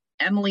 you know,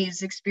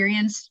 Emily's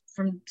experience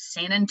from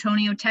San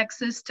Antonio,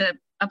 Texas to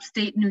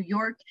upstate New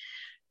York,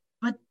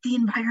 but the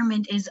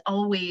environment is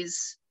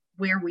always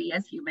where we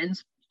as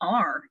humans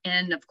are.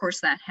 And of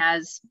course that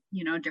has,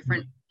 you know,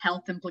 different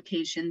health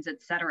implications,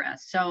 et cetera.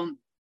 So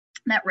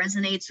that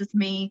resonates with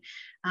me.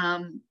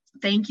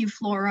 Thank you,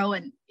 Floro.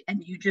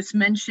 And you just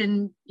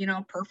mentioned, you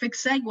know, perfect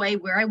segue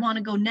where I want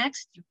to go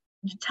next.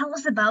 You tell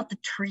us about the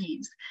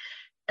trees.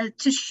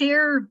 To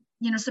share,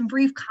 you know, some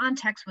brief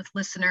context with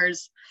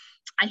listeners,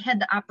 I had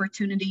the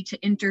opportunity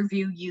to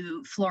interview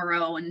you,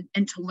 Floro,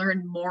 and to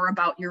learn more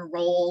about your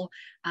role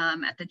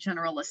at the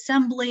General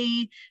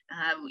Assembly.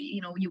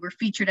 You know, you were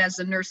featured as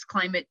a nurse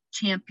climate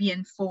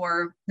champion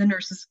for the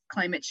Nurses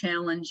Climate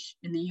Challenge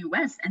in the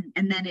US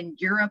and then in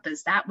Europe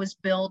as that was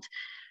built.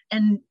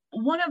 And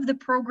one of the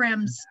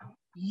programs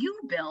you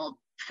built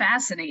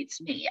fascinates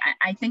me.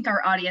 I think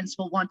our audience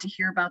will want to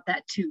hear about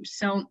that too.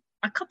 So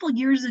a couple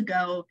years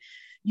ago,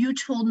 you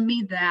told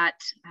me that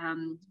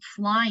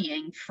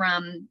flying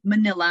from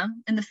Manila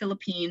in the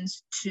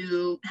Philippines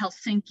to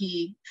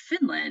Helsinki,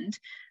 Finland,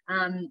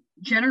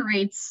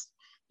 generates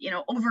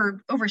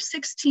over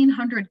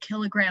 1,600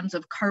 kilograms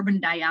of carbon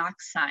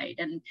dioxide.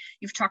 And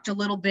you've talked a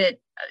little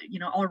bit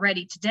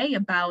already today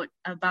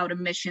about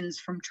emissions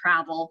from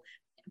travel.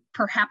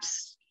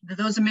 Perhaps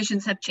those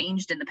emissions have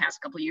changed in the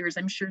past couple of years.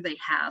 I'm sure they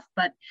have,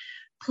 but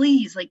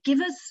please,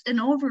 give us an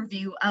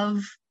overview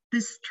of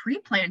this tree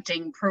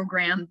planting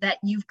program that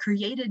you've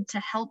created to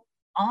help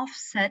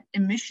offset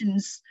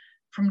emissions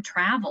from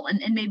travel.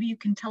 And maybe you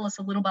can tell us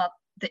a little about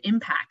the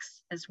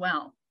impacts as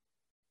well.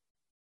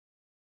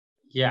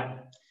 Yeah.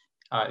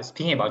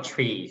 Speaking about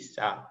trees,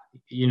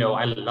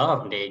 I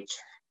love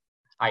nature.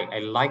 I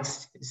like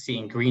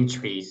seeing green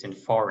trees in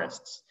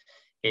forests.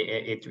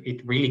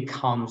 It really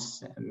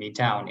calms me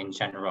down in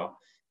general.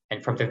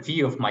 And from the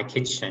view of my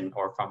kitchen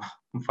or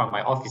from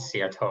my office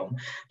here at home,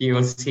 you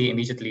will see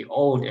immediately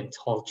old and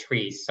tall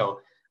trees. So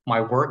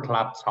my work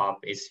laptop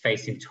is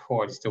facing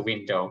towards the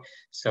window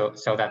so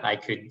that I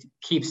could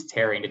keep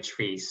staring at the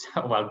trees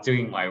while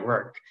doing my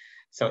work.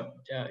 So,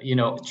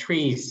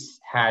 trees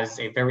has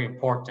a very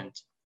important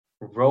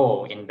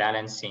role in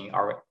balancing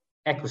our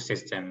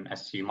ecosystem,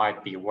 as you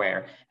might be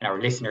aware, and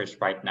our listeners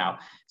right now.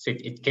 So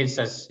it gives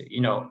us,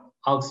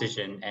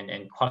 oxygen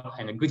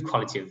and a good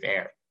quality of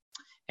air.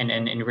 And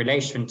in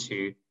relation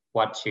to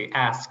what you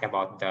asked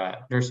about the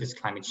Nurses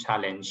Climate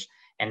Challenge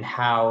and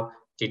how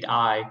did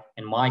I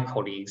and my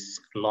colleagues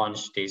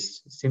launch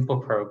this simple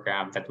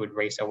program that would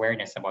raise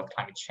awareness about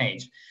climate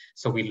change.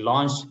 So we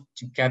launched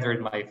together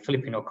with my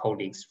Filipino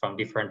colleagues from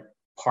different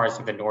parts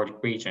of the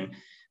Nordic region,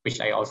 which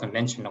I also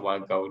mentioned a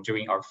while ago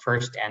during our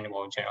first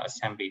annual General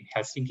Assembly in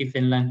Helsinki,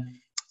 Finland.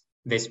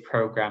 This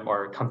program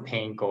or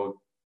campaign called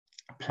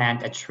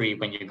Plant a Tree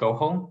When You Go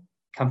Home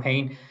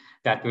campaign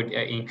that would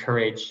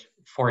encourage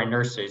foreign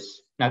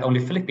nurses, not only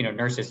Filipino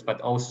nurses,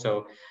 but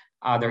also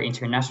other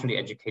internationally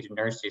educated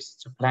nurses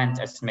to plant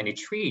as many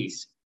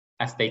trees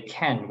as they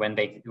can when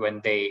they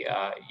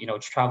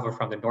travel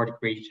from the Nordic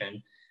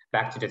region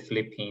back to the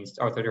Philippines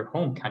or to their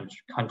home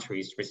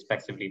countries,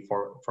 respectively,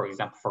 for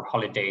example, for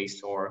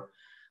holidays or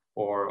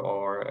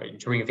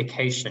during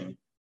vacation,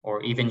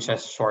 or even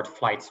just short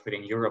flights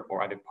within Europe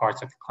or other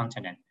parts of the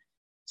continent.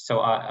 So,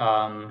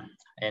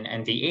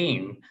 and the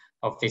aim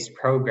of this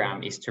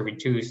program is to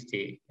reduce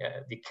the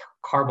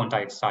carbon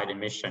dioxide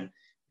emission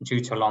due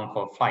to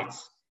long-haul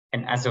flights.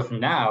 And as of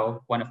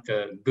now, one of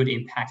the good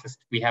impacts is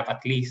we have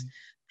at least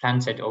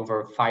planted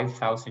over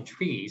 5,000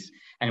 trees,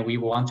 and we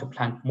want to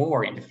plant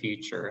more in the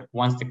future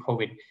once the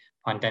COVID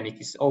pandemic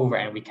is over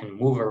and we can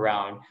move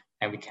around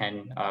and we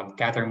can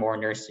gather more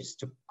nurses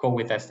to go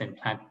with us and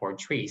plant more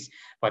trees.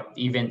 But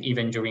even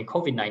during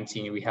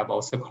COVID-19, we have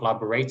also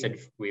collaborated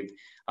with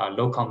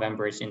local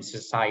members in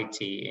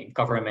society,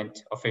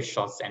 government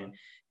officials, and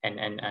other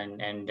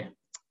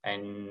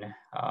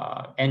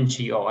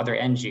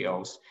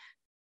NGOs.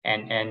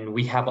 And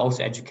we have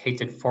also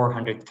educated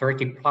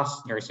 430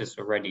 plus nurses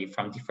already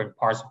from different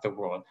parts of the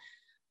world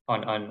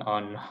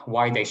on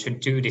why they should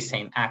do the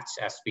same acts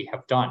as we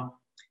have done.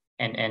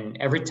 And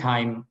every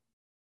time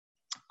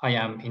I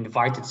am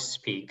invited to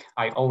speak,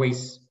 I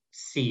always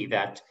see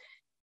that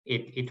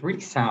it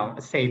really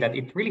sounds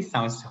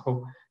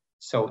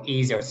so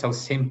easy or so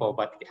simple,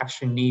 but it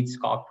actually needs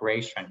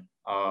cooperation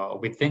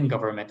within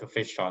government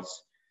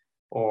officials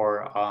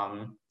or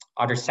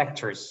other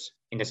sectors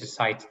in the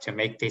society to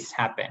make this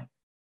happen.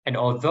 And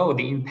although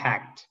the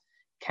impact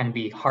can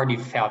be hardly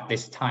felt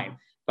this time,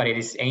 but it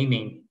is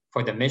aiming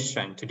for the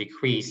mission to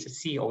decrease the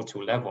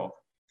CO2 level,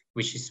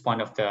 which is one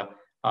of the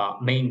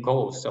main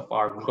goals of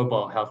our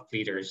global health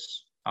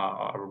leaders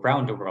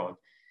around the world.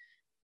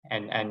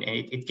 And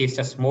it gives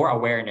us more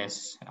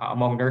awareness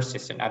among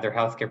nurses and other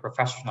healthcare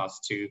professionals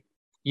to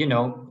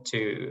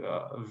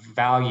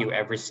value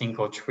every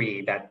single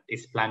tree that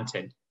is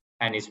planted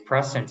and is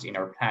present in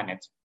our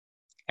planet.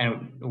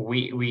 And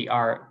we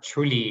are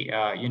truly,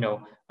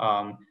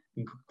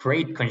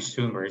 great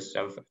consumers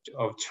of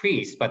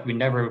trees, but we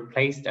never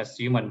replaced as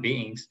human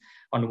beings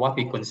on what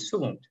we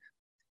consumed.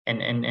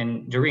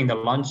 And during the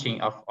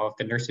launching of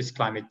the Nurses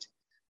Climate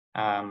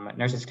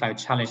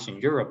Challenge in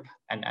Europe,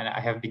 and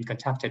I have been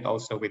contacted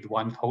also with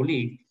one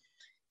colleague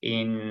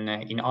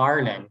in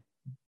Ireland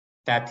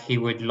that he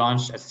would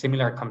launch a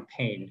similar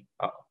campaign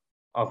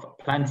of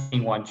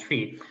planting one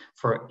tree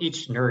for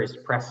each nurse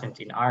present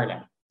in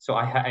Ireland. So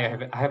I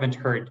haven't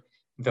heard,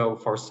 though,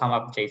 for some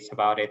updates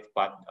about it,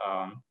 but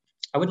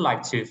I would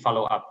like to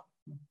follow up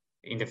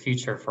in the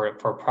future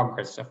for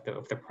progress of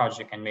the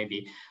project, and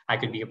maybe I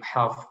could be of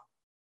help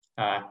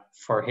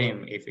for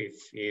him if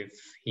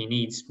he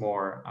needs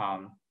more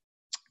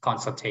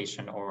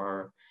consultation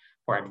or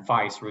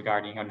advice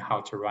regarding on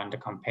how to run the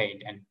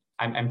campaign.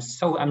 And I'm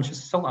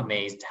just so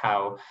amazed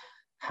how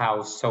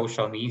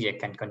social media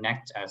can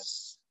connect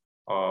us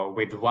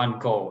with one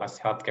goal as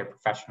healthcare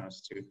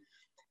professionals to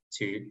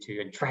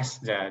address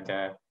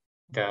the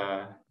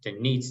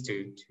needs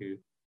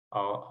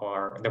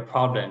or the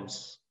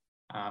problems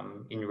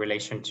in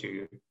relation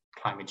to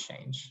climate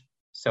change.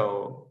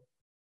 So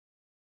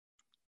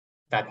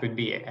that would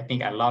be it. I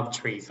think I love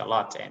trees a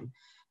lot, and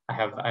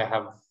I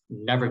have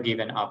never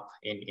given up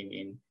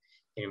in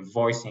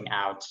voicing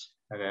out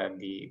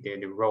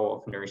the role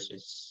of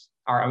nurses,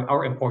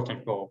 our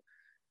important role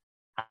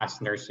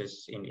as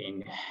nurses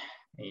in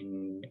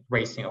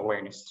raising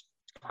awareness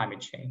to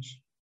climate change.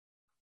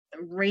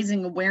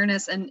 Raising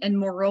awareness, and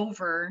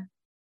moreover,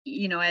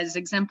 as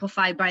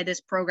exemplified by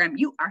this program,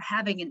 you are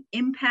having an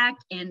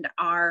impact and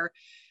are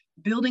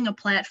building a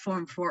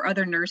platform for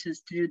other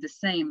nurses to do the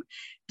same.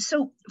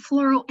 So,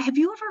 Floro, have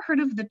you ever heard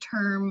of the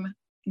term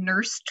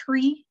nurse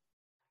tree?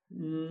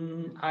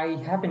 I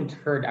haven't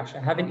heard, actually.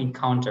 I haven't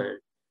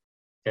encountered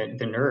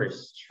the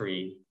nurse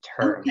tree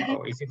term. Okay.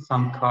 Or is it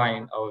some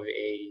kind of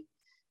a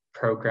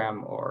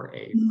program or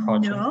a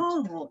project?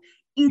 No,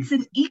 it's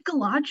an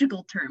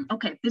ecological term.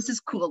 Okay, this is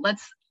cool.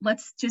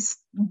 Let's just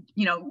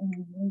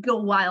go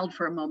wild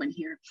for a moment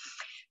here.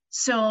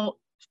 So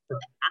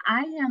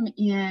I am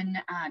in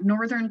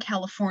Northern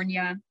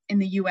California in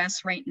the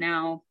U.S. right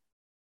now,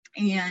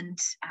 and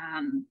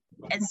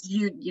as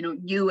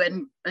you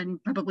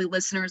and probably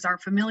listeners are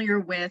familiar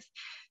with,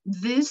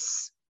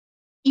 this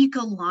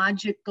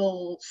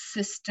ecological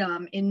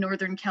system in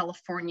Northern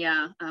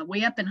California,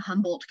 way up in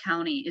Humboldt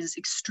County, is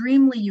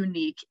extremely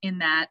unique in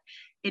that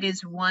it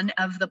is one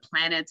of the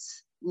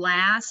planet's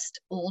last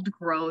old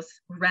growth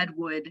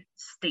redwood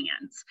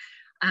stands.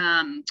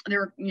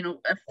 There are,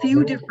 a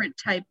few different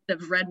types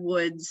of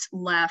redwoods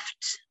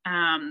left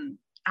on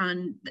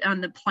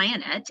the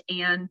planet,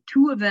 and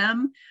two of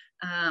them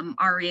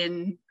are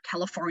in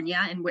California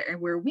and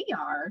where we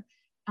are.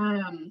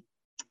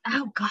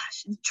 Oh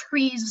gosh,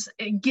 trees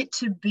get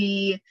to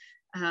be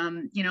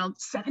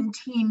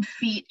 17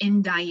 feet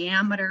in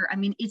diameter. I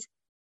mean, it's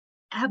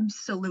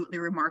absolutely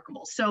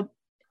remarkable. So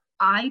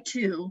I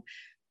too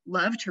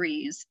love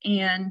trees,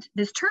 and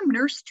this term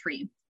nurse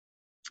tree,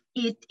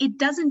 it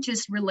doesn't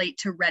just relate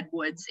to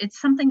redwoods. It's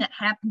something that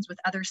happens with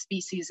other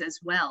species as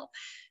well.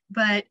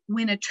 But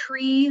when a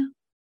tree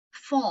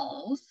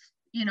falls,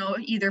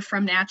 either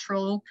from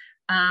natural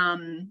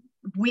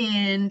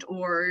wind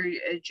or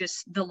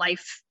just the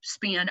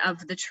lifespan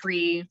of the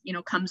tree,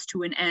 comes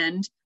to an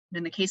end.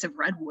 In the case of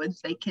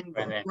redwoods, they can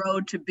grow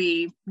to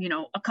be,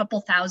 a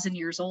couple thousand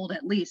years old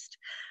at least.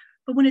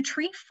 But when a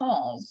tree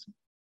falls,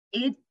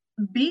 it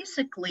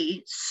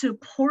basically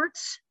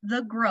supports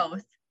the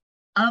growth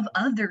of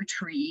other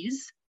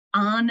trees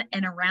on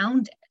and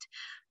around it.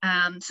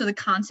 So the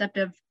concept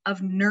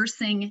of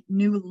nursing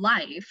new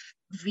life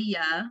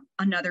via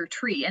another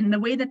tree. And the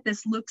way that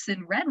this looks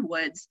in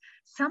redwoods,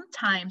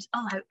 sometimes,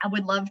 I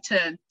would love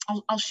to,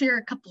 I'll share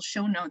a couple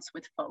show notes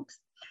with folks.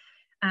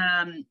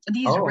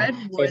 These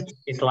redwoods.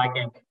 It's like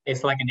an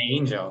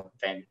angel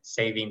then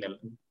saving or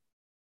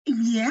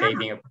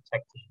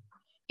protecting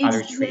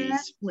other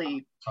trees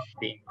from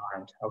being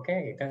harmed.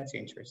 Okay, that's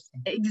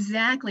interesting.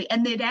 Exactly.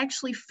 And it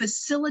actually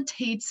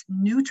facilitates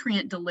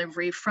nutrient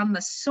delivery from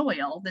the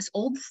soil. This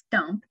old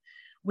stump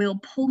will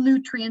pull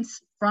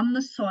nutrients from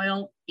the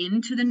soil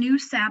into the new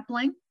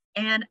sapling,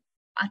 and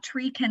a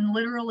tree can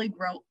literally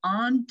grow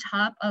on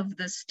top of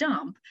the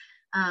stump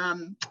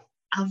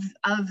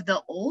of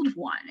the old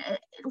one.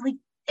 Like,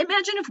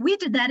 imagine if we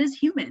did that as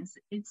humans.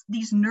 It's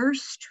these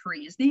nurse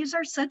trees.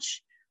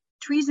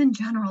 Trees in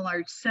general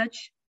are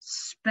such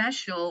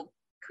special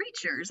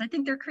creatures. I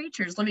think they're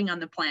creatures living on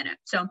the planet.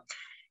 So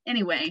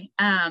anyway,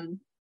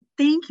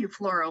 thank you,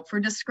 Floro, for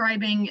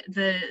describing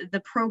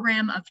the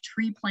program of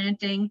tree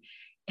planting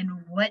and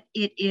what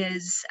it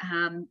is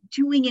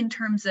doing in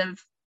terms of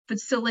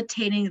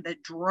facilitating the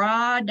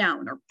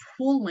drawdown or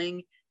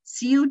pulling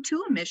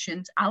CO2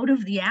 emissions out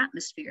of the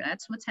atmosphere.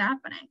 That's what's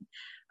happening.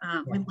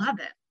 We love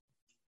it.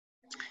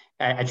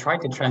 I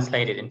tried to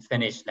translate it in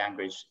Finnish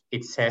language.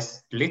 It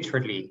says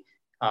literally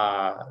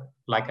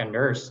like a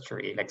nurse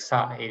tree, like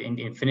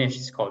in Finnish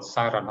it's called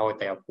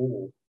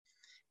sairaanhoitajapuu,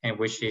 and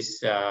which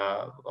is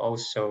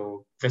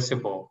also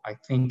visible, I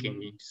think,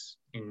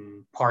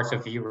 in parts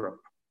of Europe.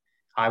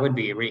 I would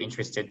be really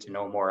interested to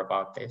know more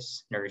about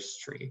this nurse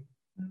tree.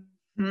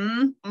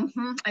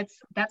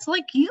 That's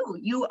like you.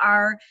 You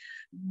are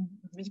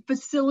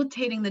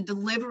facilitating the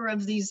delivery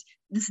of this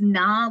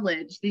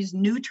knowledge, these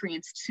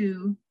nutrients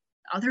to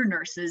other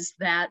nurses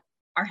that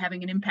are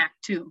having an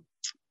impact too.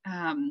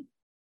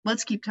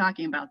 Let's keep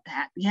talking about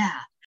that. Yeah.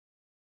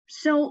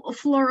 So,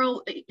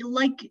 Floro,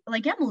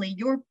 like Emily,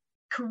 your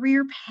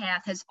career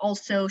path has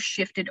also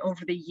shifted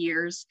over the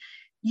years.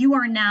 You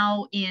are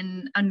now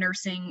in a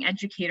nursing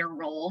educator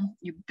role.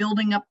 You're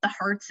building up the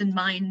hearts and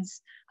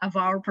minds of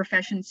our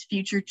profession's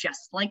future,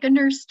 just like a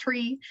nurse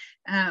tree.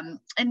 And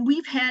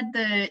we've had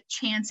the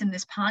chance in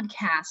this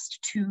podcast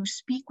to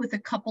speak with a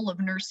couple of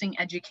nursing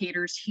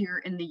educators here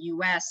in the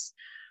US,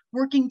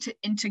 working to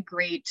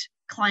integrate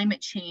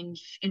climate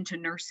change into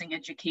nursing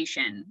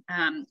education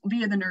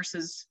via the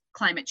Nurses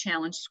Climate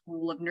Challenge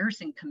School of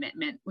Nursing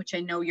Commitment, which I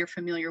know you're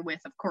familiar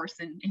with, of course,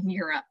 in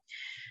Europe.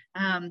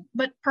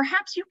 But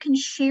perhaps you can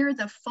share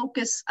the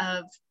focus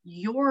of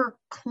your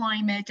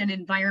climate and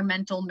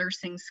environmental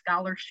nursing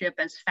scholarship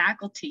as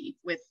faculty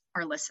with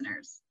our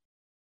listeners.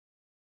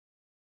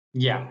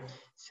 Yeah,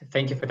 so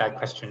thank you for that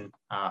question,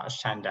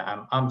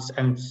 Shanda.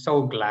 I'm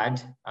so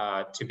glad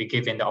to be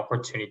given the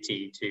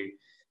opportunity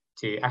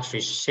to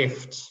actually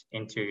shift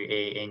into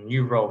a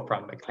new role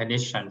from a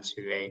clinician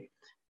to a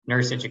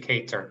nurse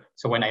educator.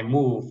 So when I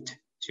moved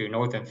to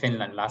Northern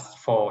Finland last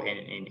fall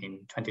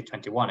in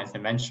 2021, as I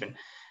mentioned,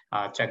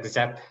 to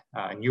accept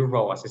a new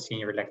role as a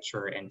senior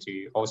lecturer and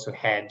to also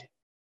head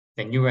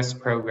the newest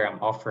program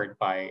offered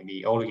by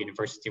the Oulu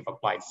University of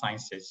Applied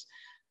Sciences,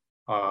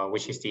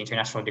 which is the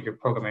International Degree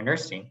Program in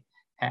Nursing.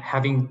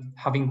 Having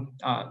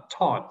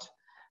taught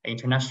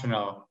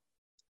international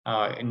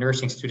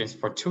nursing students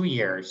for 2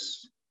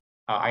 years,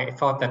 I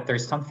thought that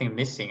there's something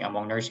missing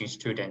among nursing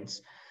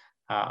students.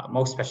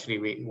 Most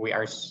especially, we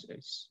are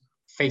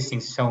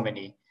facing so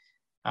many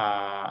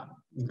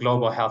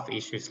global health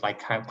issues like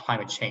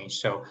climate change.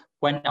 So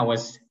when I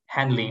was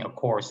handling a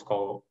course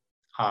called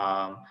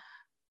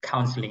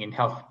Counseling in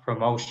Health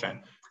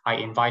Promotion, I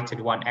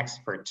invited one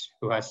expert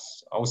who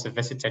has also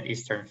visited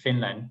Eastern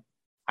Finland.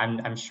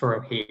 I'm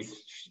sure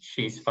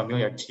she's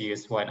familiar to you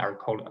as well,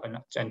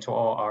 and to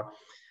all our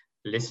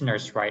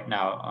listeners right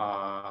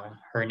now.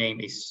 Her name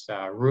is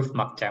Ruth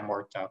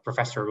McDermott,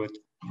 Professor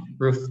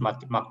Ruth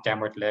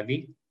McDermott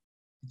Levy,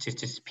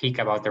 to speak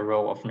about the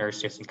role of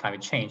nurses in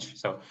climate change.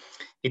 So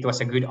it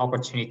was a good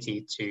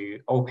opportunity to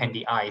open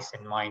the eyes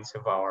and minds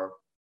of our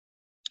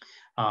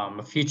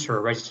future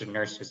registered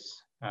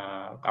nurses,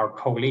 our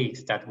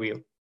colleagues, that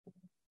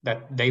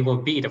they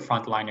will be the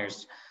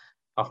frontliners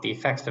of the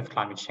effects of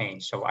climate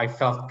change. So I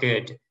felt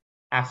good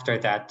after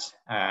that,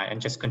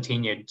 and just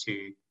continued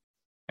to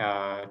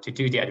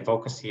do the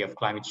advocacy of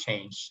climate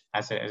change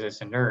as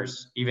a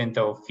nurse, even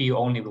though few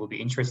only will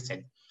be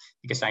interested,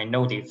 because I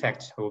know the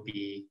effects will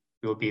be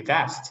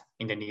vast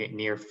in the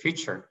near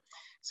future.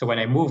 So when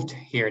I moved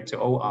here to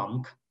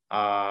OAMC,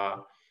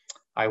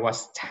 I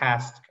was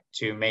tasked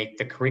to make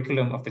the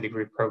curriculum of the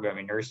degree program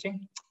in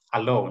nursing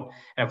alone,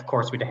 and of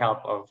course with the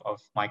help of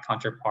my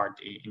counterpart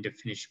in the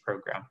Finnish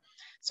program.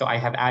 So I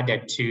have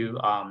added 2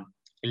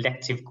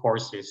 elective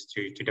courses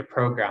to the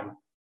program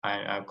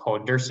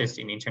called Nurses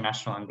in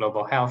International and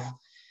Global Health,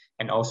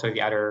 and also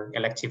the other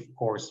elective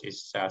course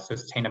is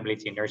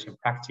Sustainability in Nursing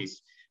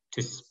Practice,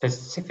 to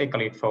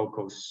specifically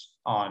focus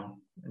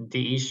on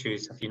the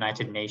issues of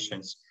United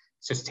Nations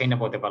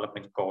Sustainable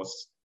Development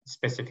Goals,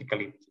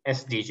 specifically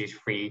SDG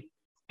 3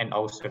 and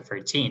also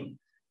 13,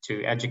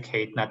 to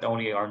educate not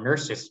only our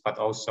nurses, but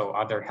also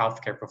other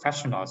healthcare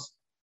professionals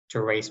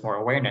to raise more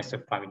awareness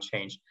of climate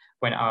change.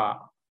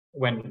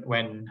 When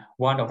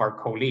one of our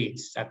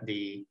colleagues at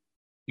the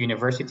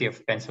University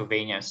of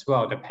Pennsylvania as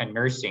well, the Penn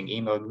Nursing,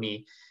 emailed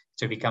me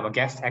to become a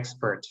guest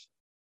expert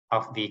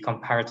of the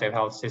comparative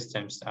health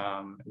systems,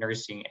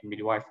 nursing and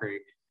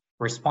midwifery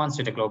response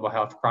to the global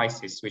health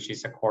crisis, which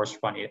is a course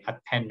run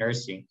at Penn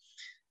Nursing.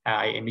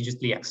 I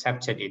immediately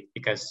accepted it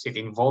because it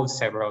involves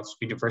several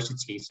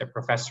universities and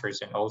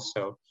professors and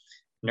also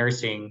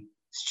nursing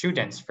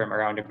students from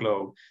around the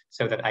globe,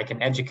 so that I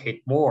can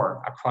educate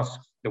more across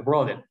the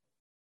world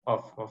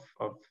of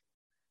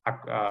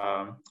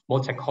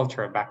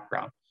multicultural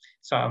background.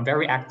 So I'm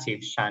very active,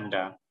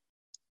 Shanda,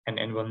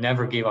 and will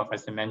never give up,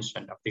 as I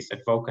mentioned, of this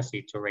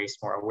advocacy to raise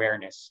more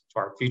awareness to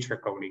our future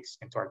colleagues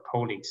and to our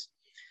colleagues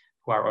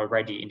who are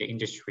already in the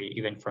industry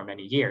even for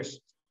many years.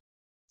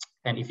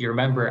 And if you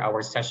remember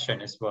our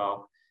session as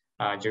well,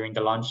 during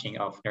the launching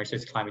of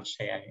Nurses Climate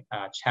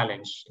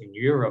Challenge in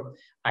Europe,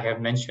 I have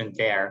mentioned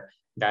there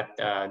that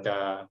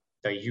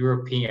the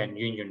European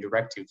Union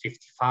Directive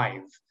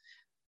 55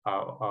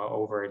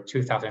 over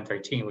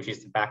 2013, which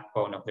is the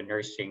backbone of the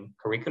nursing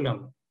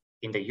curriculum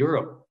in the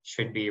Europe,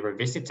 should be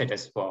revisited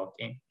as well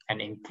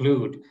and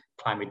include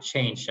climate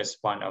change as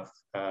one of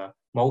the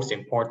most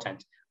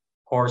important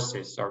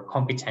courses or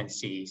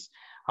competencies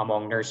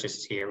among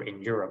nurses here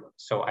in Europe.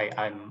 So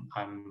I'm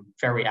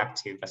very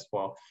active as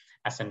well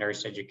as a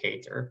nurse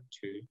educator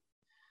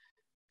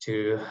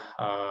to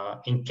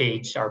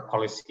engage our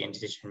policy and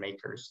decision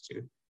makers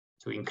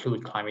to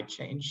include climate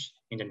change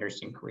in the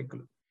nursing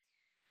curriculum.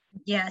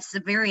 Yes,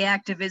 very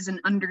active is an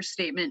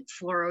understatement,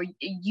 Floro.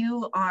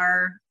 You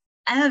are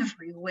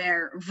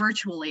everywhere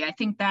virtually. I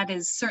think that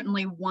is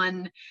certainly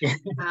one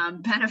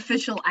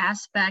beneficial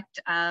aspect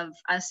of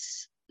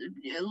us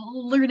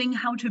learning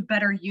how to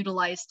better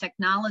utilize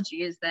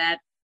technology, is that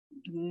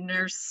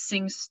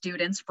nursing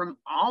students from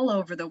all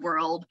over the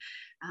world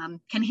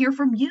can hear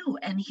from you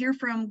and hear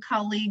from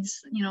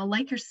colleagues,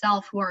 like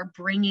yourself, who are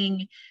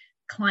bringing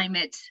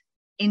climate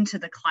into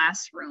the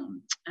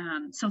classroom.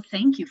 So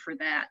thank you for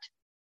that.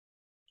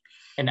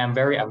 And I'm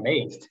very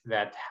amazed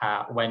that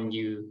when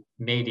you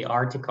made the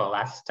article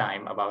last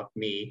time about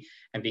me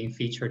and being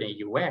featured in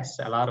US,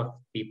 a lot of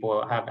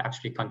people have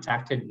actually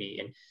contacted me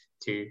and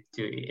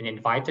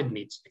invited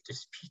me to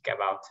speak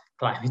about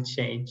climate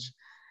change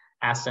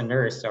as a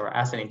nurse or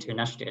as an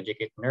internationally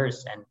educated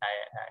nurse. And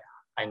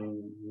I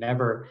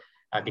never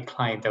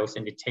declined those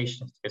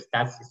invitations, because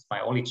that's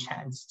my only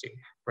chance to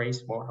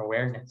raise more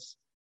awareness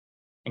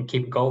and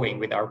keep going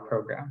with our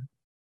program.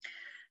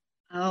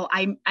 Oh,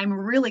 I'm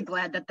really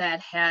glad that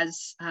that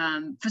has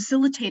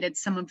facilitated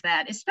some of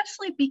that,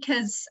 especially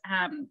because,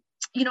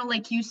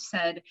 like you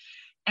said,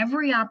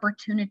 every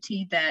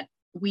opportunity that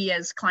we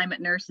as climate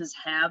nurses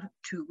have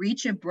to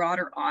reach a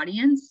broader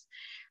audience,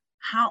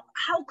 how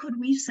could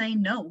we say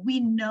no? We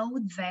know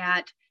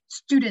that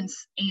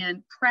students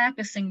and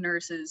practicing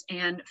nurses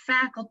and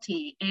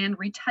faculty and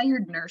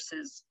retired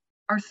nurses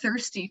are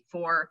thirsty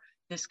for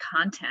this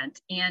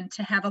content, and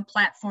to have a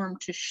platform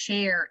to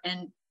share,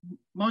 and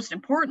most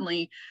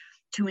importantly,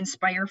 to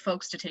inspire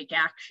folks to take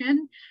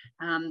action.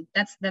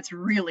 That's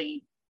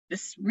really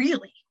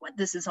what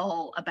this is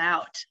all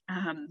about.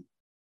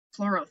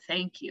 Floro,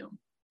 thank you.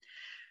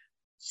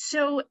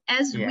 So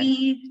as Yeah.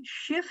 we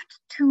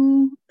shift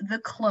to the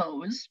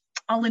close,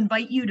 I'll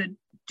invite you to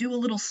do a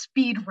little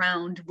speed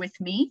round with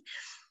me.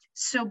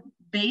 So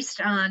based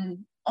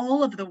on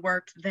all of the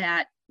work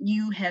that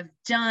you have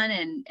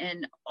done,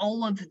 and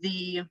all of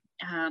the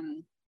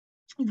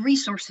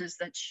resources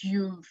that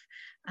you've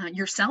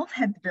yourself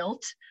have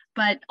built,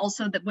 but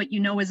also that what you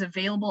know is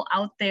available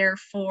out there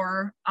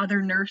for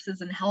other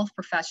nurses and health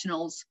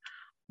professionals,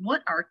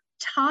 what are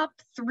top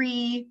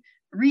 3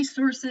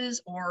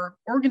 resources or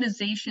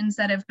organizations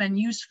that have been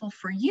useful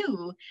for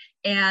you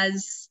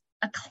as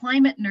a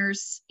climate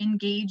nurse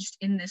engaged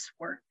in this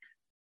work?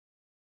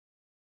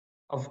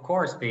 Of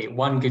course, the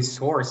one good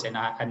source, and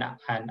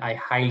I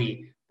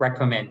highly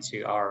recommend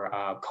to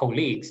our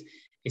colleagues,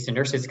 is the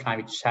Nurses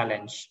Climate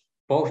Challenge,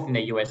 both in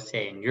the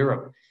USA and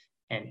Europe.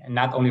 And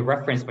not only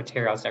reference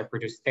materials are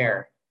produced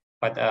there,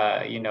 but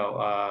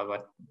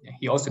but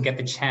you also get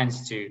the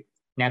chance to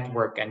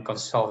network and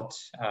consult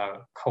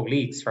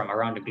colleagues from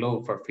around the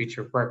globe for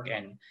future work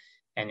and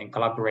in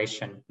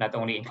collaboration, not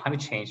only in climate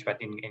change,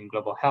 but in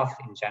global health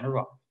in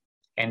general.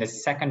 And the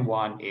second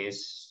one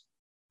is,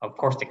 of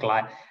course,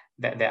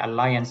 the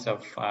Alliance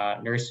of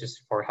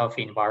Nurses for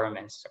Healthy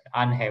Environments,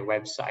 ANHE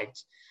website.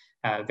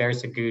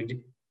 There's a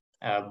good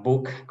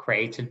book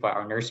created by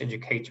our nurse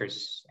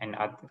educators and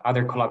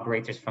other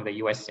collaborators from the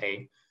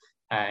USA.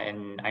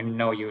 And I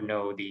know you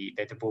know the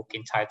book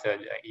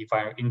entitled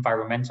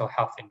Environmental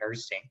Health in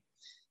Nursing.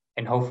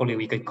 And hopefully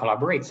we could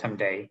collaborate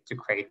someday to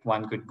create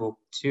one good book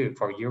too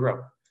for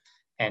Europe.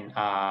 And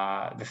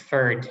the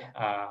third,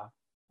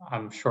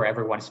 I'm sure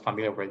everyone's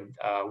familiar with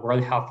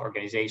World Health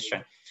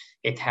Organization.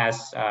 It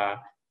has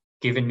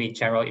given me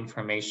general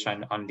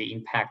information on the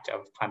impact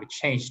of climate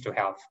change to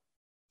health.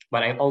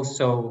 But I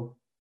also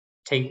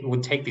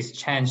would take this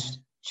chance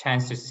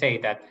to say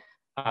that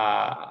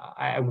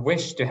I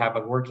wish to have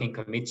a working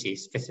committee,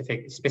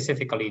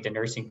 specifically the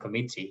nursing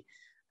committee,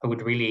 who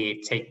would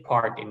really take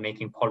part in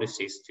making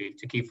policies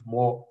to give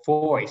more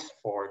voice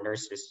for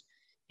nurses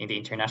in the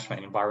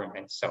international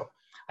environment. So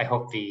I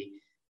hope the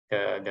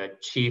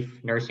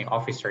chief nursing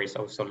officer is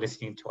also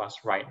listening to us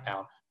right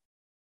now,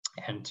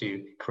 and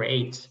to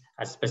create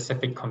a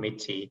specific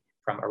committee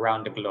from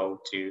around the globe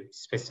to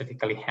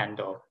specifically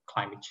handle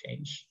climate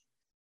change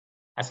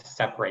as a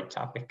separate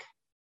topic.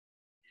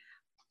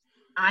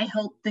 I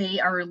hope they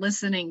are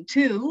listening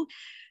too.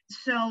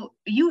 So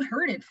you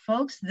heard it,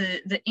 folks,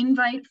 the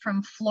invite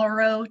from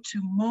Floro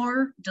to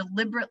more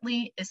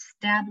deliberately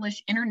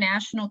establish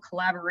international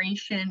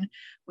collaboration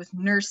with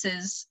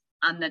nurses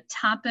on the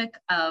topic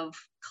of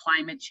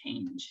climate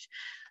change.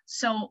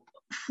 So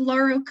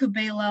Floro,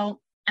 Cubelo,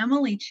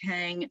 Emily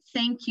Cheng,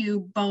 thank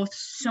you both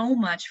so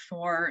much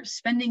for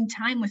spending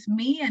time with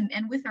me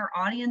and with our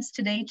audience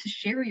today to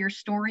share your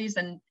stories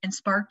and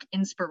spark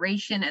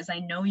inspiration, as I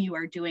know you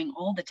are doing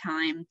all the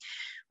time.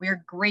 We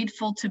are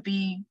grateful to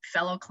be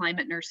fellow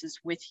climate nurses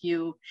with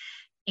you.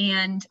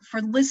 And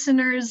for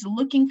listeners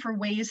looking for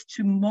ways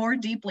to more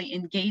deeply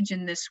engage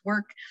in this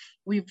work,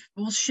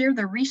 we'll share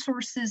the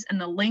resources and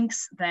the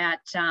links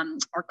that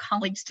our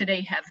colleagues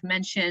today have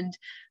mentioned.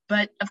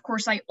 But of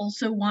course, I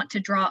also want to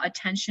draw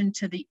attention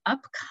to the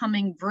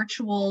upcoming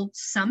virtual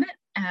summit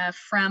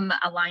from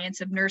Alliance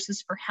of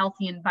Nurses for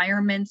Healthy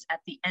Environments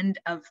at the end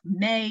of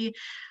May.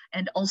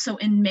 And also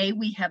in May,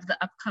 we have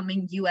the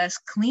upcoming US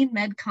Clean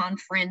Med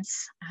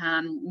Conference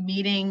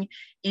meeting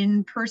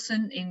in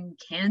person in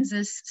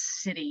Kansas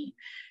City.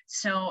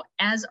 So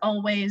as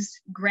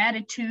always,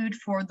 gratitude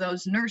for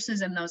those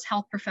nurses and those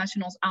health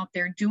professionals out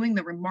there doing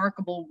the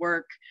remarkable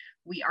work.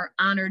 We are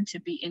honored to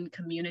be in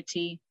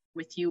community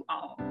with you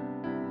all.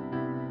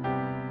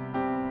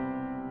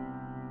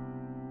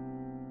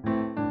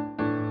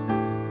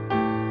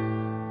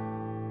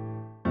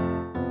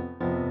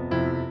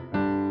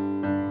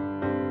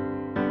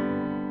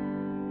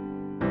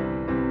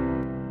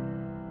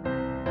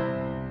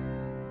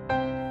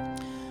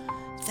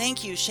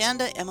 Thank you,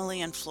 Shanda,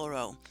 Emily, and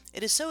Floro.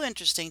 It is so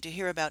interesting to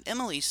hear about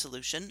Emily's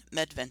solution,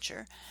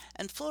 MedVenture,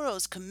 and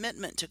Floro's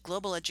commitment to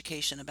global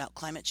education about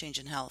climate change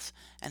and health,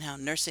 and how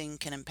nursing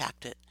can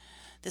impact it.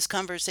 This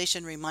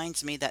conversation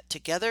reminds me that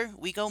together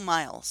we go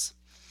miles.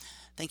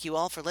 Thank you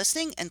all for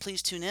listening, and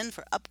please tune in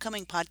for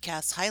upcoming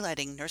podcasts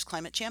highlighting nurse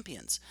climate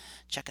champions.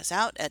 Check us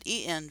out at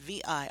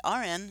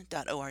envirn.org,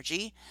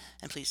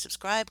 and please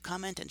subscribe,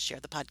 comment, and share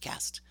the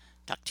podcast.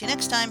 Talk to you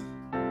next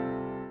time.